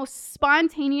the most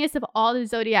spontaneous of all the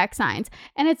zodiac signs.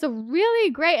 And it's a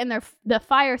really great, and they're the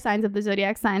fire signs of the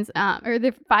zodiac signs, or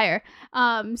the fire.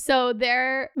 So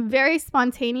they're very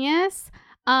spontaneous.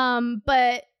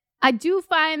 But I do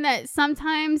find that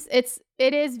sometimes it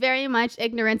is very much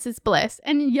ignorance is bliss.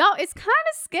 And it's kind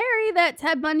of scary that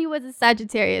Ted Bundy was a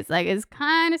Sagittarius. Like, it's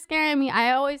kind of scaring me.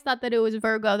 I always thought that it was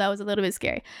Virgo. That was a little bit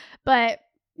scary. But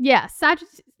yeah,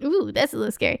 Sagittarius, ooh, that's a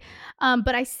little scary.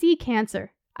 But I see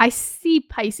Cancer. I see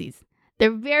Pisces. They're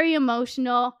very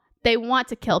emotional. They want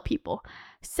to kill people.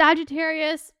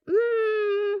 Sagittarius,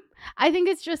 I think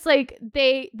it's just like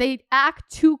they act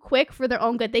too quick for their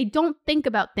own good. They don't think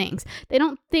about things. They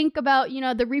don't think about,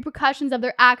 the repercussions of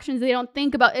their actions. They don't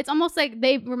think about, it's almost like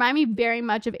they remind me very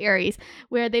much of Aries,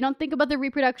 where they don't think about the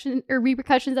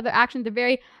repercussions of their actions. They're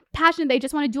very passionate. They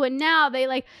just want to do it now. They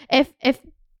like, if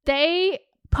they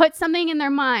put something in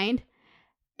their mind,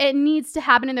 it needs to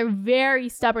happen, and they're very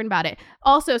stubborn about it.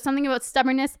 Also, something about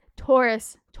stubbornness,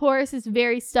 Taurus is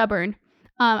very stubborn.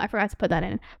 I forgot to put that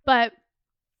in, but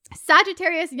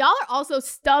Sagittarius, y'all are also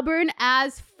stubborn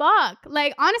as fuck.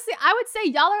 Like, honestly, I would say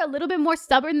y'all are a little bit more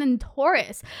stubborn than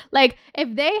Taurus. Like,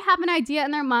 if they have an idea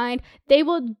in their mind, they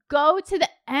will go to the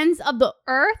ends of the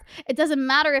earth. It doesn't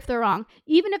matter if they're wrong.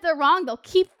 Even if they're wrong, they'll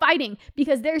keep fighting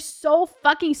because they're so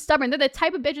fucking stubborn. They're the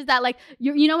type of bitches that, like,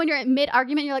 when you're in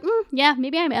mid-argument, you're like, yeah,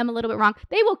 maybe I am a little bit wrong.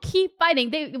 They will keep fighting.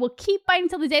 They will keep fighting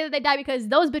until the day that they die because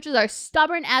those bitches are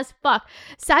stubborn as fuck.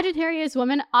 Sagittarius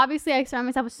women, obviously I surround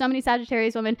myself with so many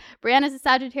Sagittarius women. Brianna's a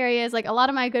Sagittarius. Like, a lot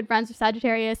of my good friends are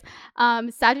Sagittarius.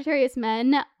 Sagittarius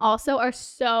men also are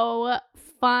so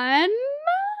fun,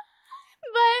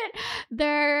 but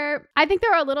I think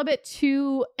they're a little bit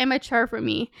too immature for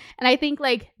me. And I think,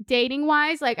 like, dating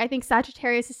wise, like, I think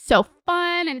Sagittarius is so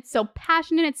fun and it's so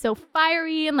passionate, it's so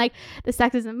fiery, and like the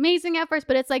sex is amazing at first,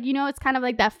 but it's like, it's kind of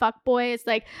like that fuck boy. It's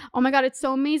like, oh my god, it's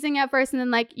so amazing at first, and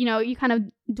then, like, you kind of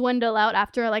dwindle out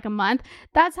after like a month.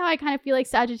 That's how I kind of feel like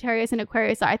Sagittarius and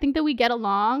Aquarius are. I think that we get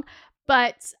along,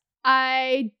 but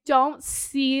I don't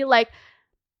see like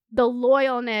the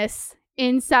loyalness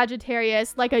in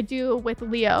Sagittarius like I do with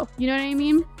Leo. You know what I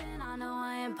mean?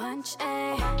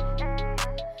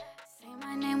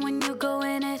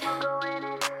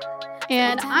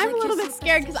 And I'm a little bit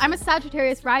scared because I'm a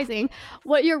Sagittarius rising.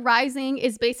 What you're rising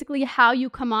is basically how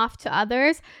you come off to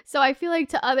others. So I feel like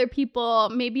to other people,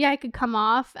 maybe I could come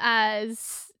off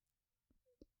as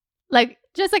like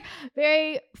just like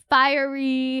very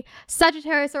fiery.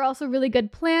 Sagittarius are also really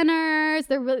good planners.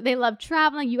 They love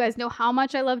traveling. You guys know how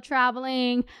much I love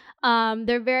traveling.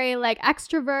 They're very like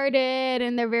extroverted,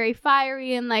 and they're very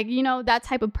fiery, and like, that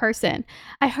type of person.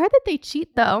 I heard that they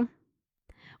cheat though,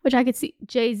 which I could see.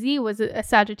 Jay-Z was a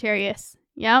Sagittarius.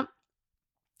 Yep.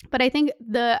 But I think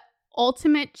the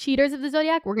ultimate cheaters of the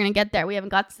zodiac, we're gonna get there. We haven't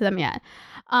got to them yet.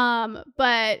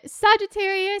 But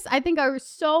Sagittarius, I think, are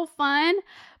so fun.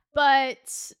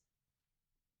 But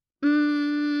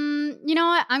you know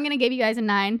what? I'm going to give you guys a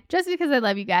 9 just because I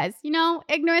love you guys.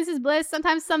 Ignorance is bliss.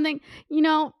 Sometimes something,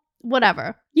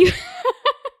 whatever. I'm just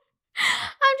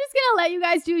going to let you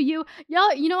guys do you.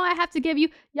 Y'all, I have to give you,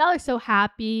 y'all are so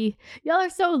happy. Y'all are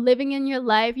so living in your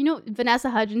life. Vanessa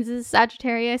Hudgens is a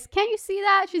Sagittarius. Can't you see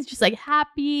that? She's just like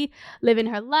happy, living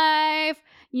her life,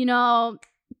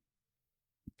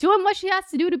 doing what she has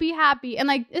to do to be happy. And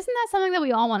like, isn't that something that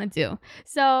we all want to do?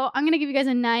 So I'm going to give you guys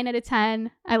a 9 out of 10.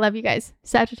 I love you guys.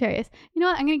 Sagittarius. You know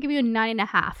what? I'm going to give you a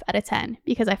 9.5 out of 10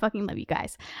 because I fucking love you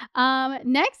guys.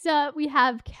 Next up, we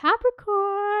have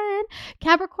Capricorn.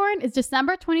 Capricorn is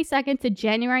December 22nd to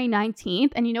January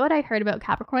 19th. And you know what I heard about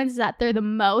Capricorns is that they're the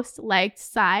most liked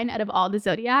sign out of all the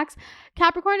zodiacs.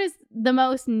 Capricorn is the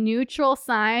most neutral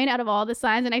sign out of all the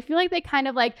signs. And I feel like they kind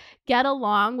of like get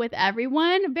along with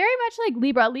everyone. Very much like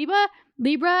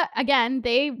Libra, again,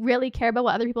 they really care about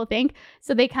what other people think.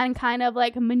 So they can kind of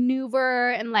like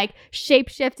maneuver and like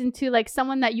shapeshift into like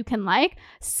someone that you can like.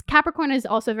 Capricorn is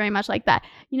also very much like that.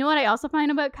 You know what I also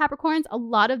find about Capricorns? A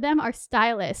lot of them are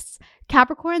stylists.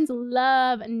 Capricorns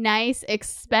love nice,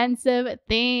 expensive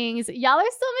things. Y'all are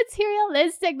so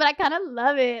materialistic, but I kind of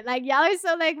love it. Like, y'all are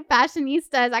so like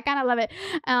fashionistas. I kind of love it.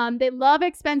 They love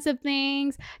expensive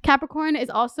things. Capricorn is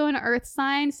also an earth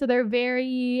sign, so they're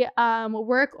very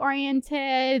work-oriented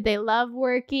talented. They love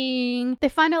working. They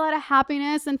find a lot of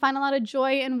happiness and find a lot of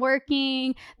joy in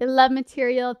working. They love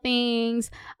material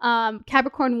things.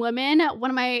 Capricorn women,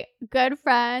 one of my good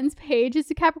friends, Paige,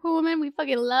 is a Capricorn woman. We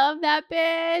fucking love that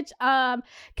bitch.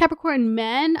 Capricorn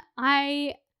men,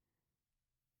 I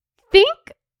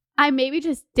think I maybe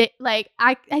just did, like,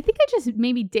 I think I just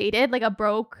maybe dated like a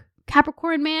broke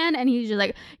Capricorn man, and he's just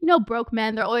like, you know, broke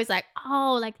men, they're always like,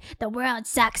 oh, like the world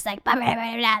sucks, like blah, blah,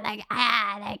 blah, blah, like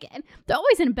they're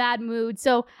always in a bad mood.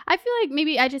 So I feel like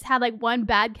maybe I just had like one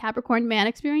bad Capricorn man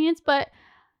experience, but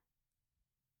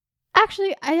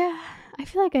actually I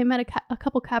feel like I met a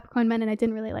couple Capricorn men and I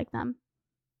didn't really like them.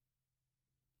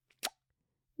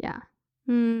 Yeah.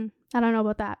 I don't know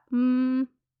about that.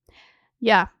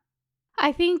 Yeah.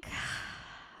 I think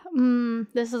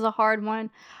this is a hard one.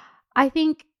 I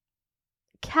think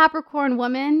Capricorn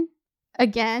women,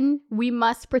 again, we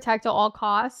must protect at all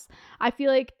costs. I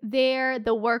feel like they're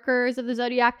the workers of the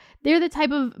Zodiac. They're the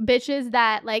type of bitches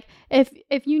that, like,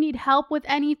 if you need help with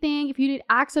anything, if you need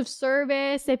acts of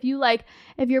service, if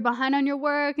you're behind on your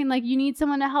work and like you need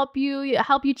someone to help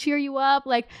you cheer you up,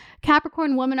 like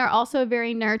Capricorn women are also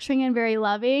very nurturing and very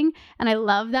loving, and I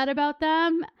love that about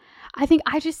them.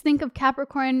 I just think of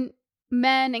Capricorn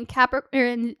men and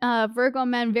Virgo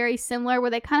men very similar, where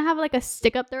they kind of have like a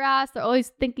stick up their ass. They're always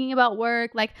thinking about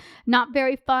work, like not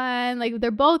very fun. Like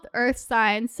they're both earth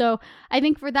signs. So I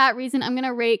think for that reason, I'm going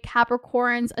to rate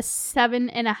Capricorns a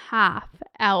 7.5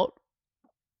 out.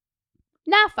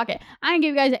 Nah, fuck it. I'm going to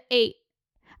give you guys an 8.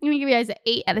 I'm going to give you guys an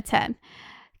 8 out of 10.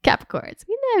 Capricorns.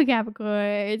 We love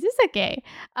Capricorns. It's okay.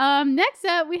 Next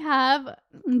up, we have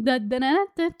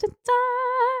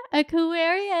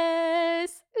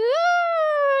Aquarius.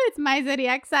 Ooh, it's my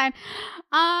zodiac sign.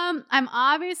 I'm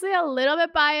obviously a little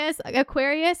bit biased.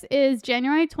 Aquarius is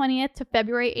January 20th to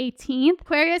February 18th.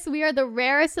 Aquarius, we are the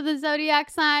rarest of the zodiac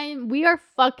sign. We are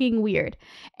fucking weird.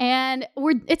 And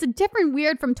it's a different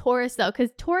weird from Taurus though,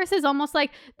 because Taurus is almost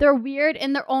like they're weird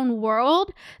in their own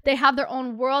world. They have their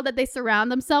own world that they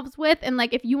surround themselves with. And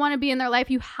like, if you want to be in their life,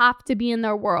 you have to be in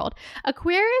their world.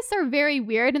 Aquarius are very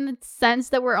weird in the sense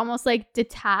that we're almost like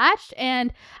detached.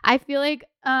 And I feel like,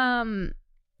 I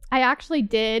actually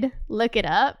did look it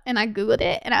up and I Googled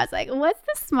it and I was like, what's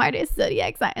the smartest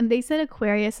zodiac sign? And they said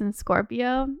Aquarius and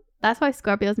Scorpio. That's why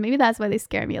Scorpios, maybe that's why they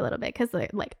scare me a little bit, because they're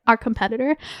like our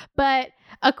competitor. But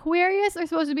Aquarius are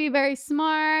supposed to be very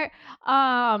smart.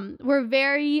 We're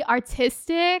very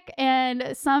artistic,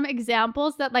 and some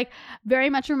examples that like very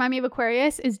much remind me of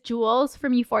Aquarius is Jules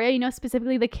from Euphoria, you know,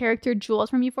 specifically the character Jules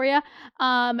from Euphoria.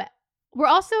 We're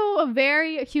also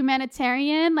very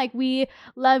humanitarian. Like we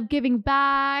love giving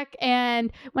back.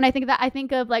 And when I think of that, I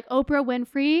think of like Oprah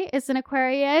Winfrey is an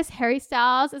Aquarius. Harry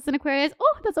Styles is an Aquarius.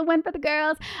 Oh, that's a win for the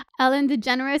girls. Ellen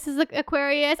DeGeneres is an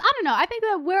Aquarius. I don't know. I think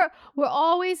that we're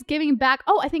always giving back.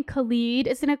 Oh, I think Khalid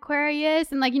is an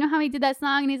Aquarius. And like, you know how he did that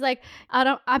song and he's like,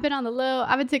 I've been on the low.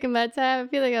 I've been taking my time. I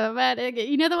feel like I'm mad.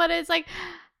 You know the one it's like,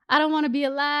 I don't want to be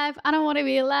alive. I don't want to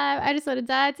be alive. I just want to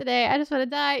die today. I just want to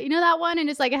die. You know that one? And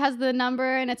it's like, it has the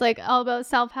number and it's like all about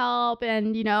self-help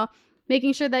and, you know,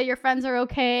 making sure that your friends are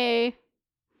okay.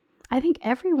 I think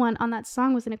everyone on that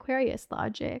song was an Aquarius.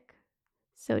 Logic.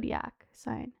 Zodiac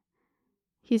sign.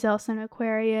 He's also an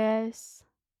Aquarius.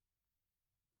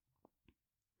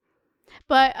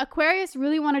 But Aquarius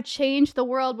really want to change the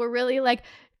world. We're really like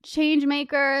change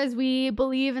makers. We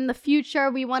believe in the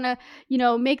future. We want to, you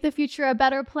know, make the future a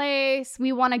better place.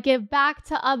 We want to give back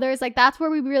to others. Like that's where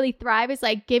we really thrive, is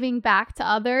like giving back to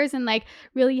others and like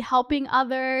really helping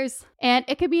others. And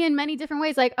it could be in many different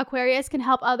ways. Like Aquarius can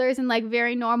help others in like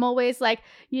very normal ways, like,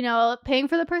 you know, paying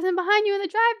for the person behind you in the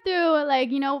drive-thru, like,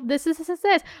 you know, this.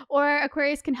 Or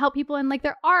Aquarius can help people in like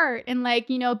their art and like,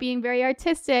 you know, being very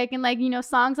artistic and like, you know,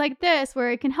 songs like this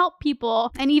where it can help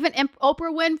people. And even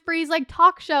Oprah Winfrey's like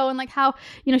talk show and like how,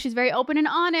 you know, she's very open and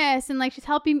honest and like she's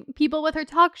helping people with her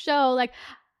talk show. Like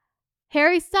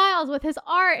Harry Styles with his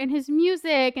art and his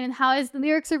music and how his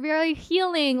lyrics are very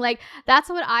healing. Like that's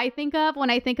what I think of when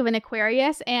I think of an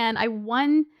Aquarius. And I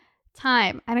think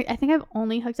I've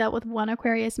only hooked up with one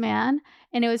Aquarius man,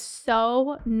 and it was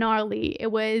so gnarly.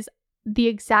 It was the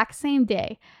exact same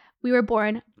day. We were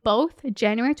born both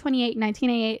January 28,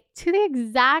 1988 to the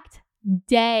exact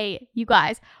day, you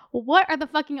guys. What are the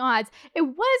fucking odds? It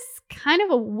was kind of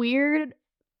a weird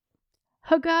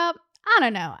hookup. I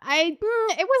don't know. It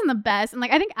wasn't the best. And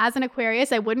like, I think as an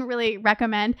Aquarius, I wouldn't really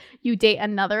recommend you date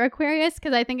another Aquarius,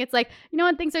 because I think it's like, you know,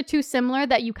 when things are too similar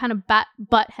that you kind of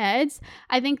butt heads.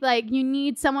 I think like you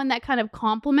need someone that kind of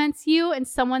complements you and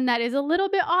someone that is a little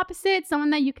bit opposite, someone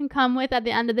that you can come with at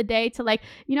the end of the day to like,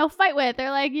 you know, fight with,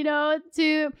 or like, you know,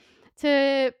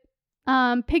 to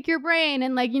pick your brain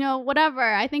and like, whatever.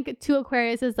 I think to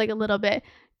Aquarius is like a little bit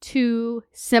too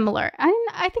similar.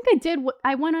 I think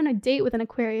I went on a date with an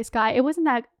Aquarius guy. It wasn't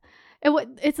that,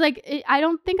 it's like, I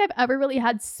don't think I've ever really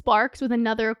had sparks with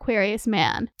another Aquarius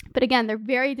man. But again, they're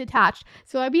very detached.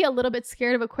 So I'd be a little bit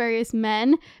scared of Aquarius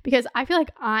men because I feel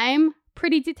like I'm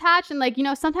pretty detached. And like,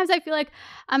 sometimes I feel like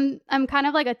I'm kind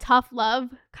of like a tough love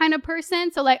kind of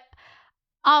person. So like,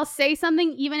 I'll say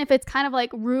something even if it's kind of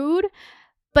like rude,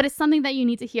 but it's something that you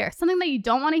need to hear. Something that you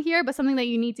don't want to hear, but something that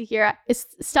you need to hear is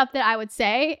stuff that I would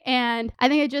say. And I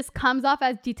think it just comes off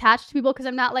as detached to people because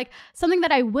I'm not like something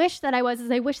that I wish that I was is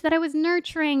I wish that I was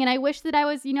nurturing and I wish that I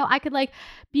was, I could like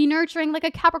be nurturing like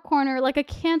a Capricorn or like a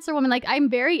Cancer woman. Like I'm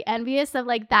very envious of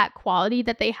like that quality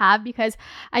that they have because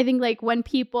I think like when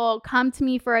people come to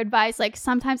me for advice, like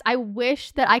sometimes I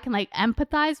wish that I can like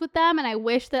empathize with them and I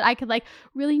wish that I could like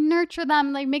really nurture them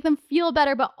and like make them feel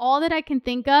better. But all that I can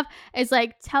think of is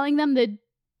like telling them the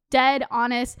dead,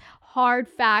 honest, hard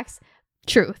facts,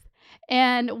 truth,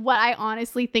 and what I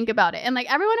honestly think about it. And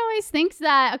like everyone always thinks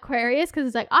that Aquarius, because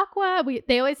it's like aqua,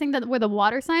 they always think that we're the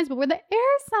water signs, but we're the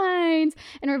air signs,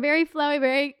 and we're very flowy,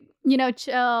 very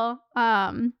chill.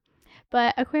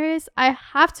 But Aquarius, I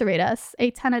have to rate us a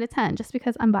 10 out of 10 just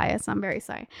because I'm biased. So I'm very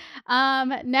sorry.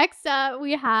 Next up,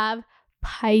 we have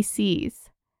Pisces.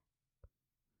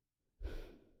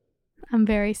 I'm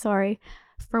very sorry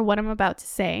for what I'm about to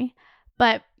say,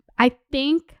 but I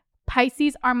think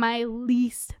Pisces are my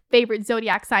least favorite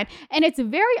zodiac sign. And it's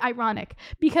very ironic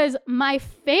because my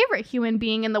favorite human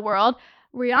being in the world,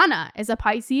 Rihanna, is a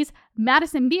Pisces.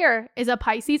 Madison Beer is a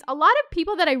Pisces. A lot of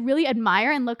people that I really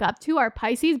admire and look up to are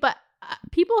Pisces, but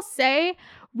people say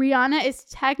Rihanna is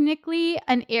technically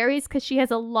an Aries because she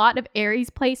has a lot of Aries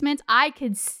placements. I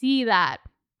could see that.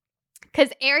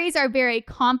 Because Aries are very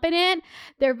confident.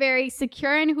 They're very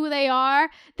secure in who they are.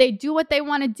 They do what they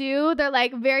want to do. They're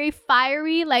like very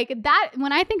fiery. Like that.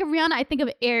 When I think of Rihanna, I think of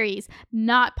Aries,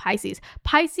 not Pisces.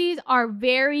 Pisces are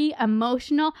very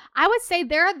emotional. I would say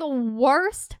they're the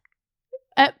worst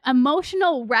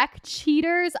emotional wreck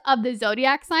cheaters of the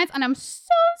zodiac signs. And I'm so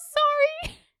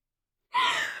sorry.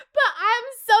 But I'm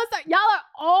so sorry. Y'all are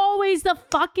always the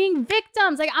fucking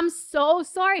victims. Like, I'm so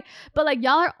sorry. But like,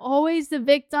 y'all are always the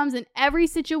victims in every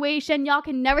situation. Y'all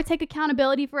can never take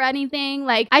accountability for anything.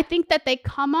 Like, I think that they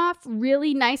come off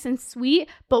really nice and sweet.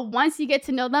 But once you get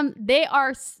to know them, they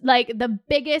are like the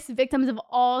biggest victims of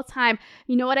all time.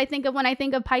 You know what I think of when I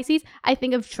think of Pisces? I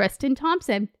think of Tristan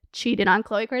Thompson. Cheated on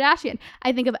Khloe Kardashian.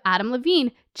 I think of Adam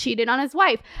Levine, cheated on his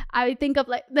wife. I think of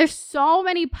like, there's so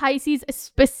many Pisces,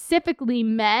 specifically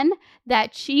men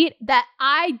that cheat that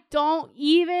I don't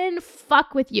even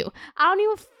fuck with you. I don't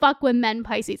even fuck with men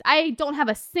Pisces. I don't have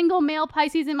a single male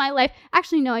Pisces in my life.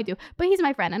 Actually, no, I do, but he's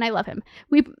my friend and I love him.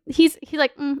 He's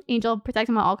like, angel, protect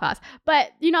him at all costs.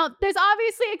 But there's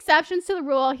obviously exceptions to the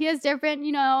rule. He has different,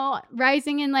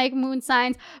 rising and like moon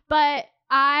signs, but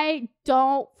I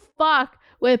don't fuck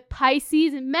with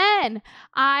Pisces men.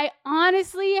 I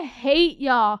honestly hate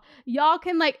y'all. Y'all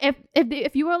can like,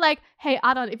 if you were like, hey,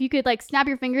 Adon, if you could like snap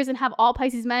your fingers and have all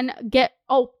Pisces men get,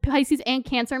 Pisces and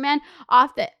Cancer men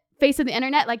off the face of the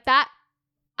internet like that,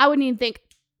 I wouldn't even think,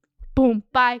 boom,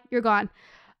 bye, you're gone.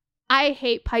 I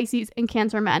hate Pisces and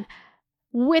Cancer men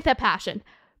with a passion.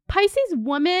 Pisces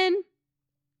women,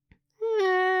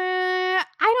 I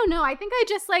don't know. I think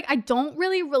I don't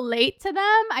really relate to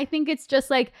them. I think it's just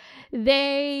like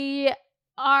they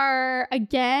are,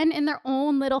 again, in their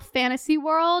own little fantasy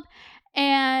world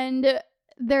and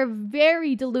they're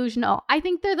very delusional. I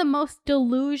think they're the most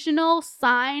delusional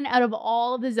sign out of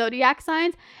all of the zodiac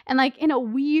signs, and like in a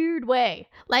weird way.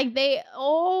 Like they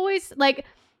always like,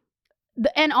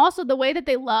 and also the way that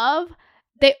they love,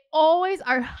 they always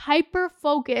are hyper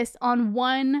focused on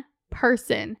one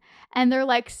person. And they're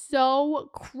like so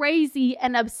crazy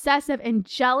and obsessive and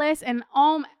jealous. And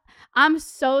I'm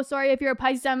so sorry if you're a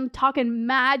Pisces, I'm talking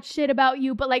mad shit about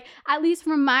you. But like, at least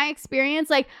from my experience,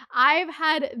 like I've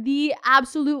had the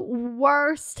absolute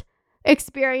worst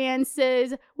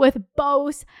experiences with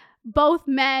both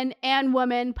men and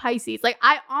women Pisces. Like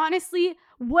I honestly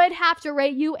would have to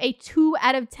rate you a 2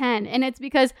 out of 10. And it's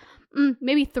because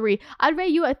maybe 3. I'd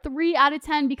rate you a 3 out of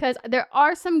 10 because there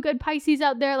are some good Pisces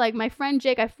out there, like my friend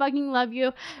Jake. I fucking love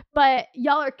you, but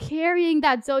y'all are carrying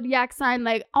that zodiac sign.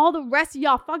 Like all the rest of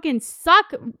y'all fucking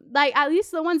suck. Like at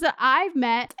least the ones that I've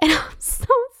met, and I'm so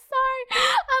sorry.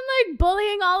 I'm like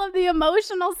bullying all of the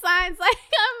emotional signs. Like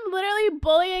I'm literally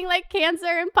bullying like Cancer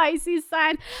and Pisces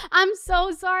signs. I'm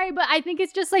so sorry, but I think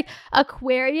it's just like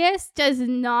Aquarius does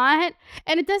not,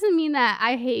 and it doesn't mean that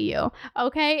I hate you,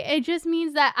 okay? It just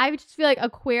means that I just feel like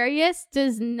Aquarius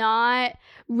does not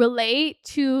relate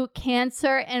to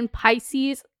Cancer and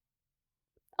Pisces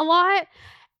a lot.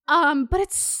 But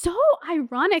it's so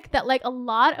ironic that like a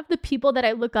lot of the people that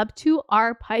I look up to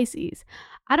are Pisces.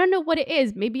 I don't know what it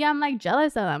is. Maybe I'm like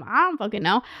jealous of them. I don't fucking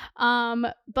know.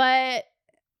 But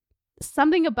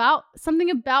something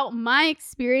about my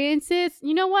experiences.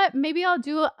 You know what? Maybe I'll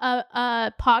do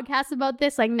a podcast about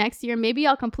this like next year. Maybe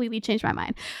I'll completely change my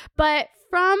mind. But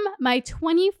from my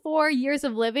 24 years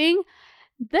of living,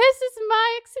 this is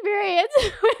my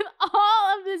experience with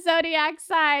all of the zodiac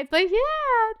signs. Like,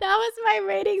 yeah, that was my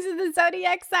ratings of the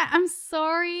zodiac sign. I'm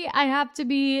sorry I have to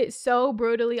be so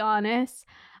brutally honest.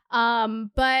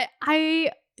 But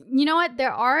you know what?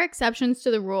 There are exceptions to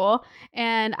the rule.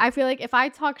 And I feel like if I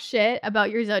talk shit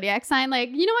about your zodiac sign, like,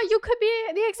 you know what? You could be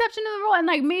the exception to the rule. And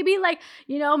like, maybe like,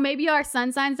 you know, maybe our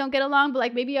sun signs don't get along, but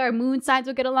like maybe our moon signs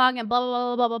will get along and blah,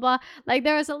 blah, blah, blah, blah, blah. Like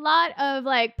there's a lot of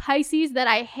like Pisces that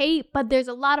I hate, but there's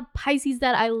a lot of Pisces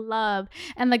that I love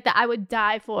and like that I would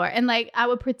die for. And like, I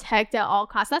would protect at all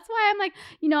costs. That's why I'm like,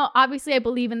 you know, obviously I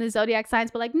believe in the zodiac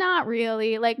signs, but like not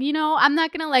really. Like, you know, I'm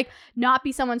not going to like not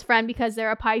be someone's friend because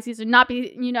they're a Pisces or not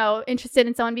be, you know, interested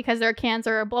in someone because they're a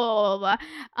Cancer or blah, blah, blah,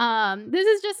 blah. This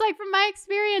is just like from my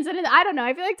experience. And I don't know.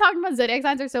 I feel like talking about zodiac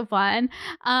signs are so fun.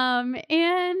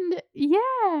 And yeah,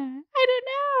 I don't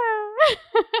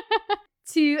know.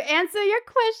 To answer your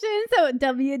question, so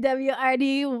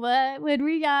WWRD, what would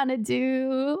Rihanna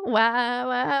do? Wow,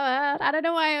 wow, wow. I don't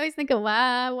know why I always think of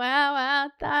wow, wow, wow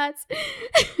thoughts.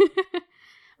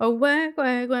 Oh, work.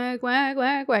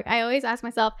 I always ask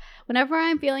myself, whenever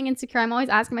I'm feeling insecure, I'm always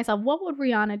asking myself, what would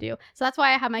Rihanna do? So that's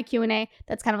why I have my Q&A.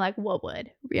 That's kind of like, what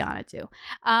would Rihanna do?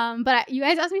 But you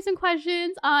guys asked me some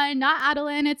questions on Not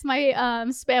Adeline. It's my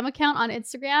spam account on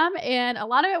Instagram. And a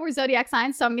lot of it were zodiac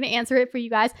signs. So I'm going to answer it for you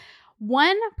guys.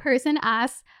 One person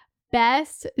asked,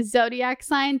 best zodiac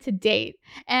sign to date,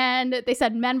 and they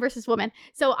said men versus women.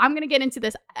 So I'm going to get into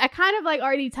this. I kind of like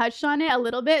already touched on it a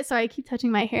little bit. So I keep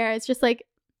touching my hair. It's just like,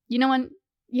 you know, when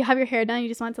you have your hair done, you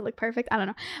just want it to look perfect. I don't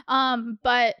know.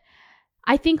 But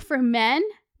I think for men,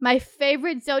 my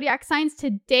favorite zodiac signs to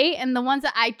date and the ones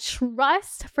that I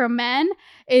trust for men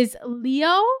is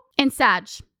Leo and Sag.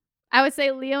 I would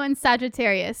say Leo and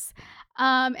Sagittarius.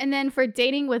 And then for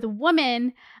dating with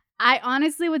women, I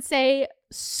honestly would say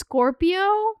Scorpio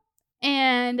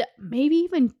and maybe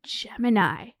even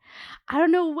Gemini. I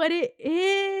don't know what it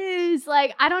is.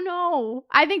 Like, I don't know.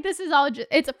 I think this is all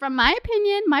it's from my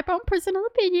opinion, my own personal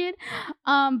opinion.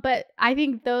 But I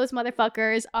think those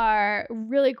motherfuckers are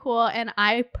really cool. And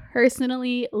I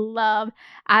personally love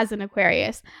as an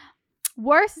Aquarius.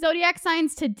 Worst zodiac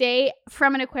signs to date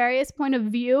from an Aquarius point of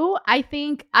view, I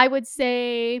think I would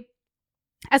say,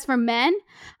 as for men,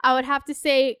 I would have to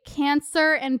say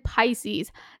Cancer and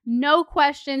Pisces. No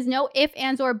questions, no ifs,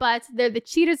 ands, or buts. They're the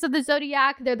cheaters of the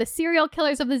zodiac. They're the serial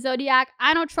killers of the zodiac.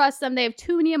 I don't trust them. They have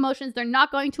too many emotions. They're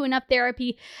not going to enough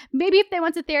therapy. Maybe if they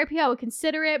went to therapy, I would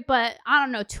consider it, but I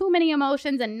don't know. Too many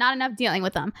emotions and not enough dealing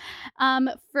with them.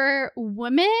 For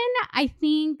women, I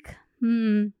think...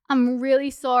 I'm really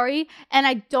sorry. And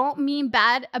I don't mean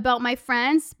bad about my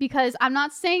friends because I'm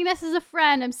not saying this as a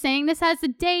friend. I'm saying this as a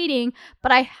dating.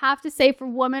 But I have to say for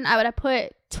women, I would have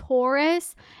put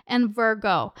Taurus and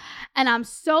Virgo. And I'm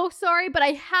so sorry, but I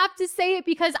have to say it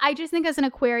because I just think as an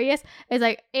Aquarius, it's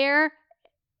like air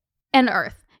and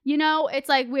earth. You know, it's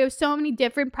like we have so many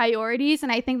different priorities.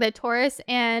 And I think that Taurus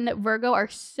and Virgo are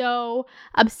so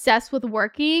obsessed with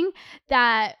working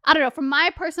that, I don't know, from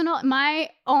my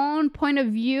own point of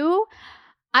view,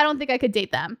 I don't think I could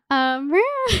date them. I'm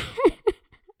sorry.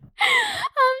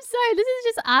 This is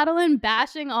just Adeline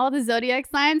bashing all the zodiac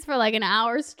signs for like an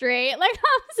hour straight. Like,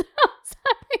 I'm so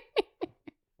sorry.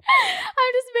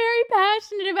 I'm just very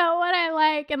passionate about what I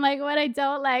like and like what I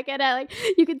don't like, and I like,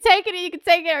 you can take it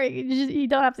or you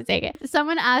don't have to take it.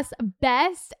 Someone asked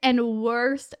best and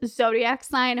worst zodiac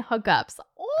sign hookups.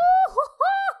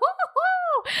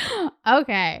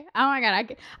 Okay. Oh my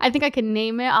god, I think I can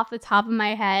name it off the top of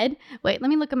my head. Wait, let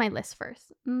me look at my list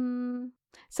first.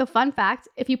 So fun fact,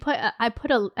 if you I put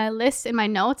a list in my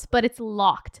notes, but it's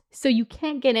locked, so you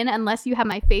can't get in unless you have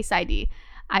my Face ID.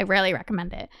 I rarely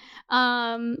recommend it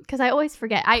because I always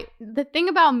forget. The thing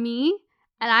about me,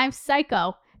 and I'm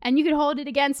psycho, and you could hold it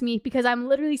against me because I'm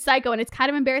literally psycho, and it's kind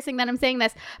of embarrassing that I'm saying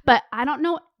this, but I don't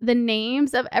know the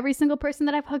names of every single person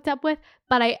that I've hooked up with,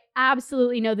 but I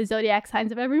absolutely know the zodiac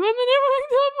signs of everyone that I've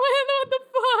hooked up with. What the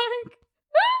fuck?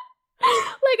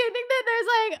 Like, I think that there's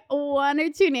like 1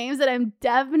 or 2 names that I'm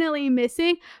definitely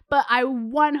missing, but I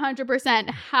 100%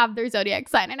 have their zodiac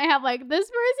sign. And I have like this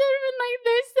person and like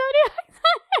their zodiac sign.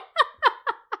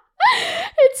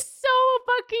 It's so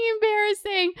fucking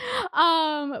embarrassing.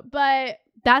 But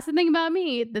that's the thing about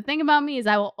me. The thing about me is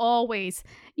I will always,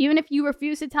 even if you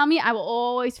refuse to tell me, I will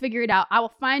always figure it out. I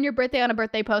will find your birthday on a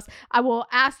birthday post. I will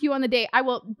ask you on the date. I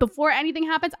will, before anything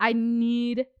happens, I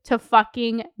need to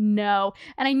fucking know.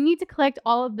 And I need to collect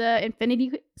all of the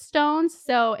infinity stones.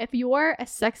 So if you're a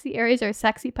sexy Aries or a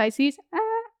sexy Pisces,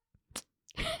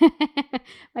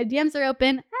 my DMs are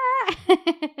open.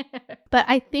 But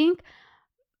I think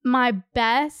my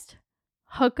best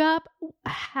hookup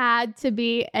had to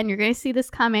be, and you're going to see this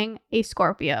coming, a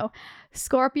Scorpio.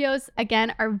 Scorpios,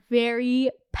 again, are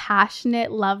very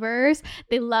passionate lovers.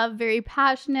 They love very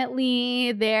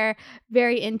passionately. They're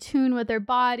very in tune with their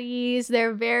bodies.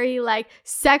 They're very like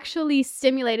sexually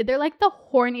stimulated. They're like the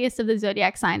horniest of the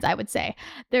zodiac signs, I would say.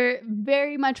 They're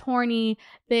very much horny.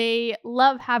 They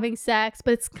love having sex,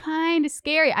 but it's kind of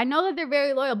scary. I know that they're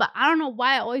very loyal, but I don't know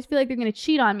why I always feel like they're going to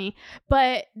cheat on me.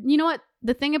 But you know what?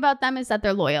 The thing about them is that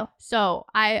they're loyal. So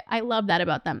I love that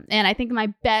about them. And I think my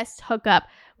best hookup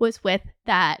was with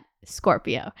that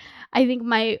Scorpio. I think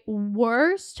my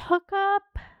worst hookup,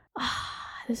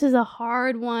 this is a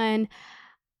hard one.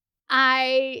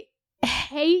 I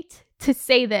hate to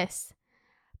say this,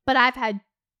 but I've had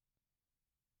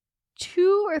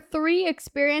 2 or 3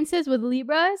 experiences with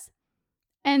Libras,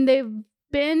 and they've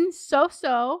been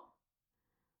so-so.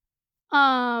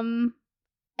 And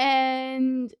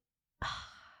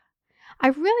I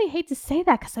really hate to say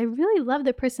that because I really love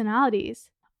their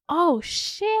personalities. Oh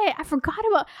shit, I forgot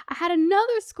about, I had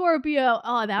another Scorpio.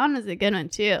 Oh, that one was a good one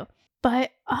too.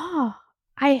 But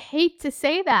I hate to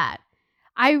say that.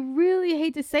 I really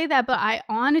hate to say that, but I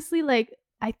honestly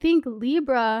I think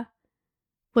Libra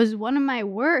was one of my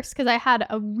worst because I had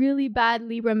a really bad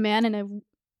Libra man and a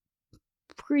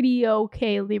pretty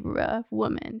okay Libra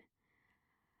woman.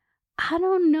 I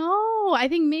don't know. I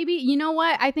think maybe, you know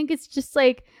what? I think it's just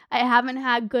like I haven't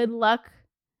had good luck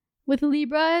with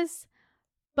Libras,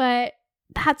 but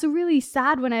that's really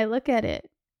sad when I look at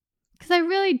it because I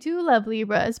really do love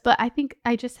Libras, but I think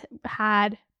I just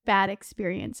had bad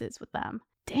experiences with them.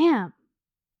 Damn,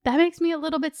 that makes me a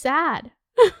little bit sad.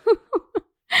 I'm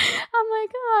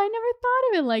like, oh, I never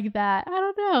thought of it like that. I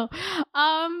don't know.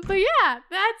 But yeah,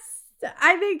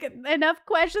 I think enough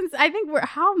questions. I think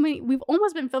we've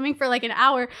almost been filming for like an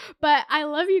hour, but I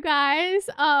love you guys.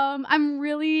 I'm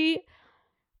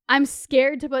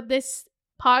scared to put this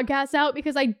podcast out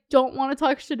because I don't want to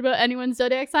talk shit about anyone's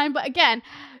zodiac sign. But again,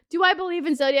 do I believe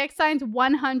in zodiac signs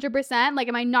 100%? Like,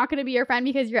 am I not going to be your friend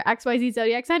because you're XYZ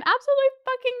zodiac sign? Absolutely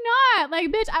fucking not. Like,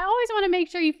 bitch, I always want to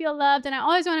make sure you feel loved, and I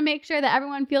always want to make sure that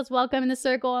everyone feels welcome in the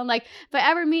circle. And like, if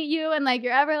I ever meet you and like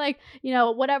you're ever like, you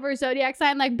know, whatever zodiac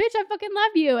sign, like, bitch, I fucking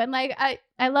love you. And like,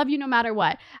 I love you no matter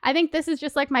what. I think this is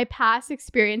just like my past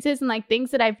experiences and like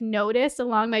things that I've noticed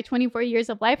along my 24 years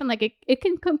of life. And like, it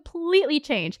can completely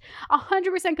change,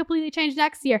 100% completely change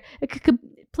next year. It could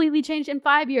completely change in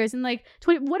 5 years. And like,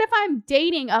 what if I'm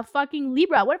dating a fucking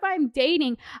Libra? What if I'm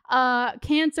dating a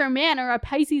Cancer man or a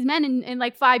Pisces man in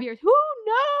like 5 years? Who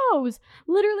knows?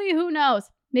 Literally, who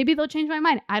knows? Maybe they'll change my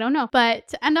mind. I don't know. But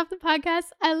to end off the podcast,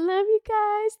 I love you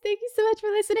guys. Thank you so much for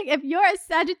listening. If you're a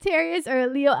Sagittarius or a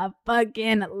Leo, I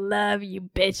fucking love you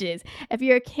bitches. If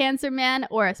you're a Cancer man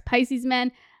or a Pisces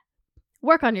man,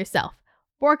 work on yourself.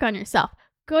 Work on yourself.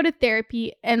 Go to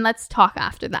therapy and let's talk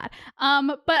after that.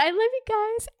 But I love you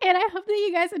guys, and I hope that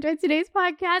you guys enjoyed today's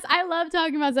podcast. I love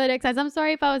talking about zodiac signs. I'm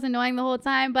sorry if I was annoying the whole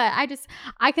time, but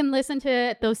I can listen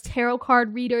to those tarot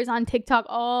card readers on TikTok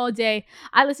all day.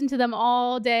 I listen to them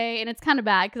all day, and it's kind of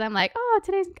bad because I'm like, oh,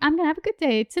 I'm gonna have a good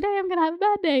day. Today I'm gonna have a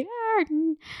bad day.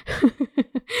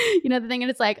 You know the thing, and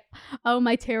it's like, oh,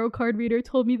 my tarot card reader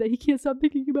told me that he can't stop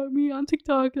thinking about me on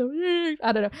TikTok.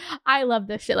 I don't know. I love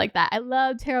this shit like that. I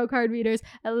love tarot card readers.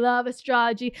 I love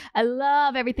astrology. I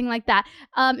love everything like that.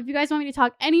 If you guys want me to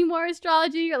talk any more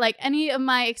astrology or like any of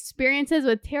my experiences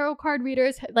with tarot card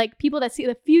readers, like people that see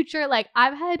the future, like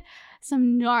I've had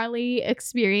some gnarly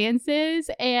experiences,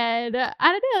 and I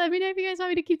don't know. Let me know if you guys want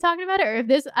me to keep talking about it, or if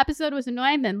this episode was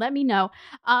annoying, then let me know.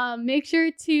 Make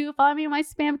sure to follow me on my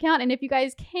spam account, and if you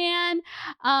guys can,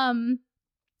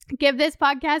 Give this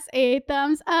podcast a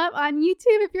thumbs up on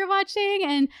YouTube if you're watching,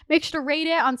 and make sure to rate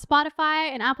it on Spotify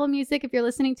and Apple Music if you're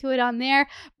listening to it on there.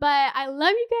 But I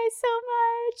love you guys so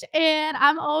much, and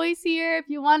I'm always here if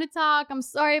you want to talk. I'm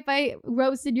sorry if I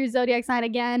roasted your zodiac sign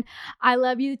again. I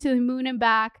love you to the moon and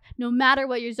back, no matter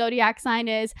what your zodiac sign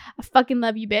is. I fucking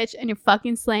love you, bitch, and you're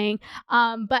fucking slaying.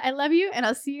 But I love you, and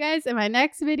I'll see you guys in my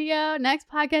next video, next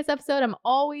podcast episode. I'm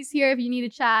always here if you need to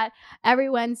chat every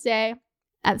Wednesday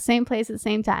at the same place at the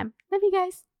same time. Love you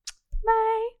guys.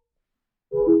 Bye.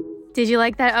 Did you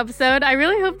like that episode? I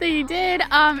really hope that you did.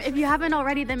 If you haven't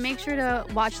already, then make sure to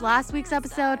watch last week's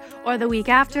episode or the week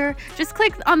after. Just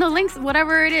click on the links,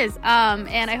 whatever it is.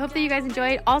 And I hope that you guys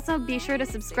enjoyed. Also, be sure to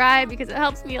subscribe because it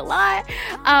helps me a lot.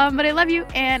 But I love you,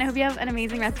 and I hope you have an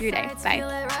amazing rest of your day. Bye. Feel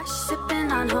it rush,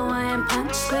 sipping on Hawaiian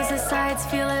punch. Squeeze the sides,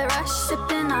 feel it rush,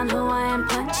 sipping on Hawaiian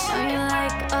punch. Know you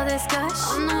like all this gush?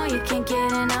 Oh no, you can't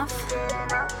get enough.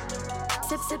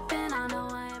 Sipping on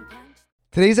Hawaiian punch.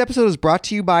 Today's episode is brought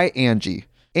to you by Angie.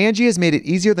 Angie has made it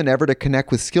easier than ever to connect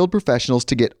with skilled professionals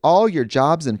to get all your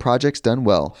jobs and projects done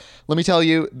well. Let me tell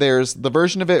you, there's the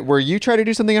version of it where you try to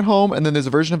do something at home, and then there's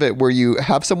a version of it where you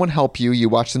have someone help you, you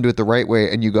watch them do it the right way,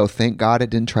 and you go, thank God I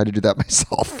didn't try to do that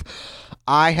myself.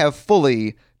 I have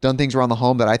fully done things around the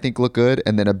home that I think look good,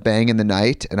 and then a bang in the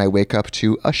night, and I wake up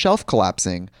to a shelf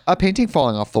collapsing, a painting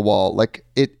falling off the wall.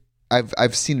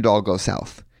 I've seen it all go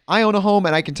south. I own a home,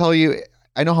 and I can tell you,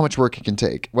 I know how much work it can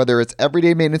take. Whether it's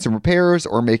everyday maintenance and repairs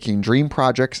or making dream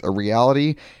projects a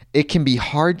reality, it can be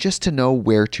hard just to know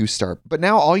where to start. But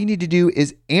now all you need to do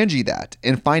is Angie that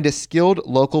and find a skilled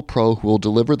local pro who will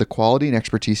deliver the quality and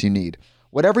expertise you need.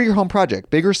 Whatever your home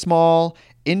project, big or small,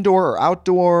 indoor or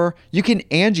outdoor, you can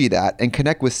Angie that and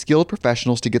connect with skilled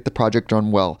professionals to get the project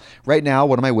done well. Right now,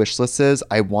 one of my wish lists is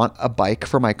I want a bike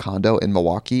for my condo in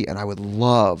Milwaukee, and I would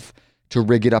love to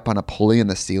rig it up on a pulley in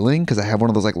the ceiling because I have one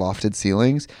of those like lofted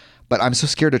ceilings, but I'm so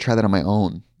scared to try that on my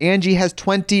own. Angie has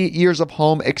 20 years of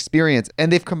home experience, and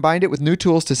they've combined it with new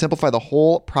tools to simplify the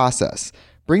whole process.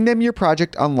 Bring them your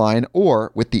project online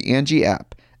or with the Angie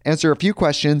app. Answer a few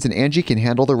questions and Angie can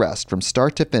handle the rest from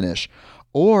start to finish,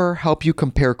 or help you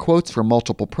compare quotes from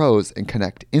multiple pros and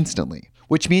connect instantly,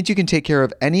 which means you can take care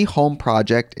of any home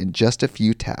project in just a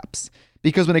few taps.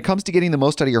 Because when it comes to getting the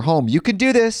most out of your home, you can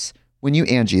do this when you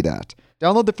Angie that.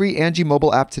 Download the free Angie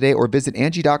mobile app today or visit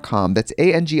Angie.com. That's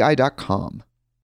ANGI.com.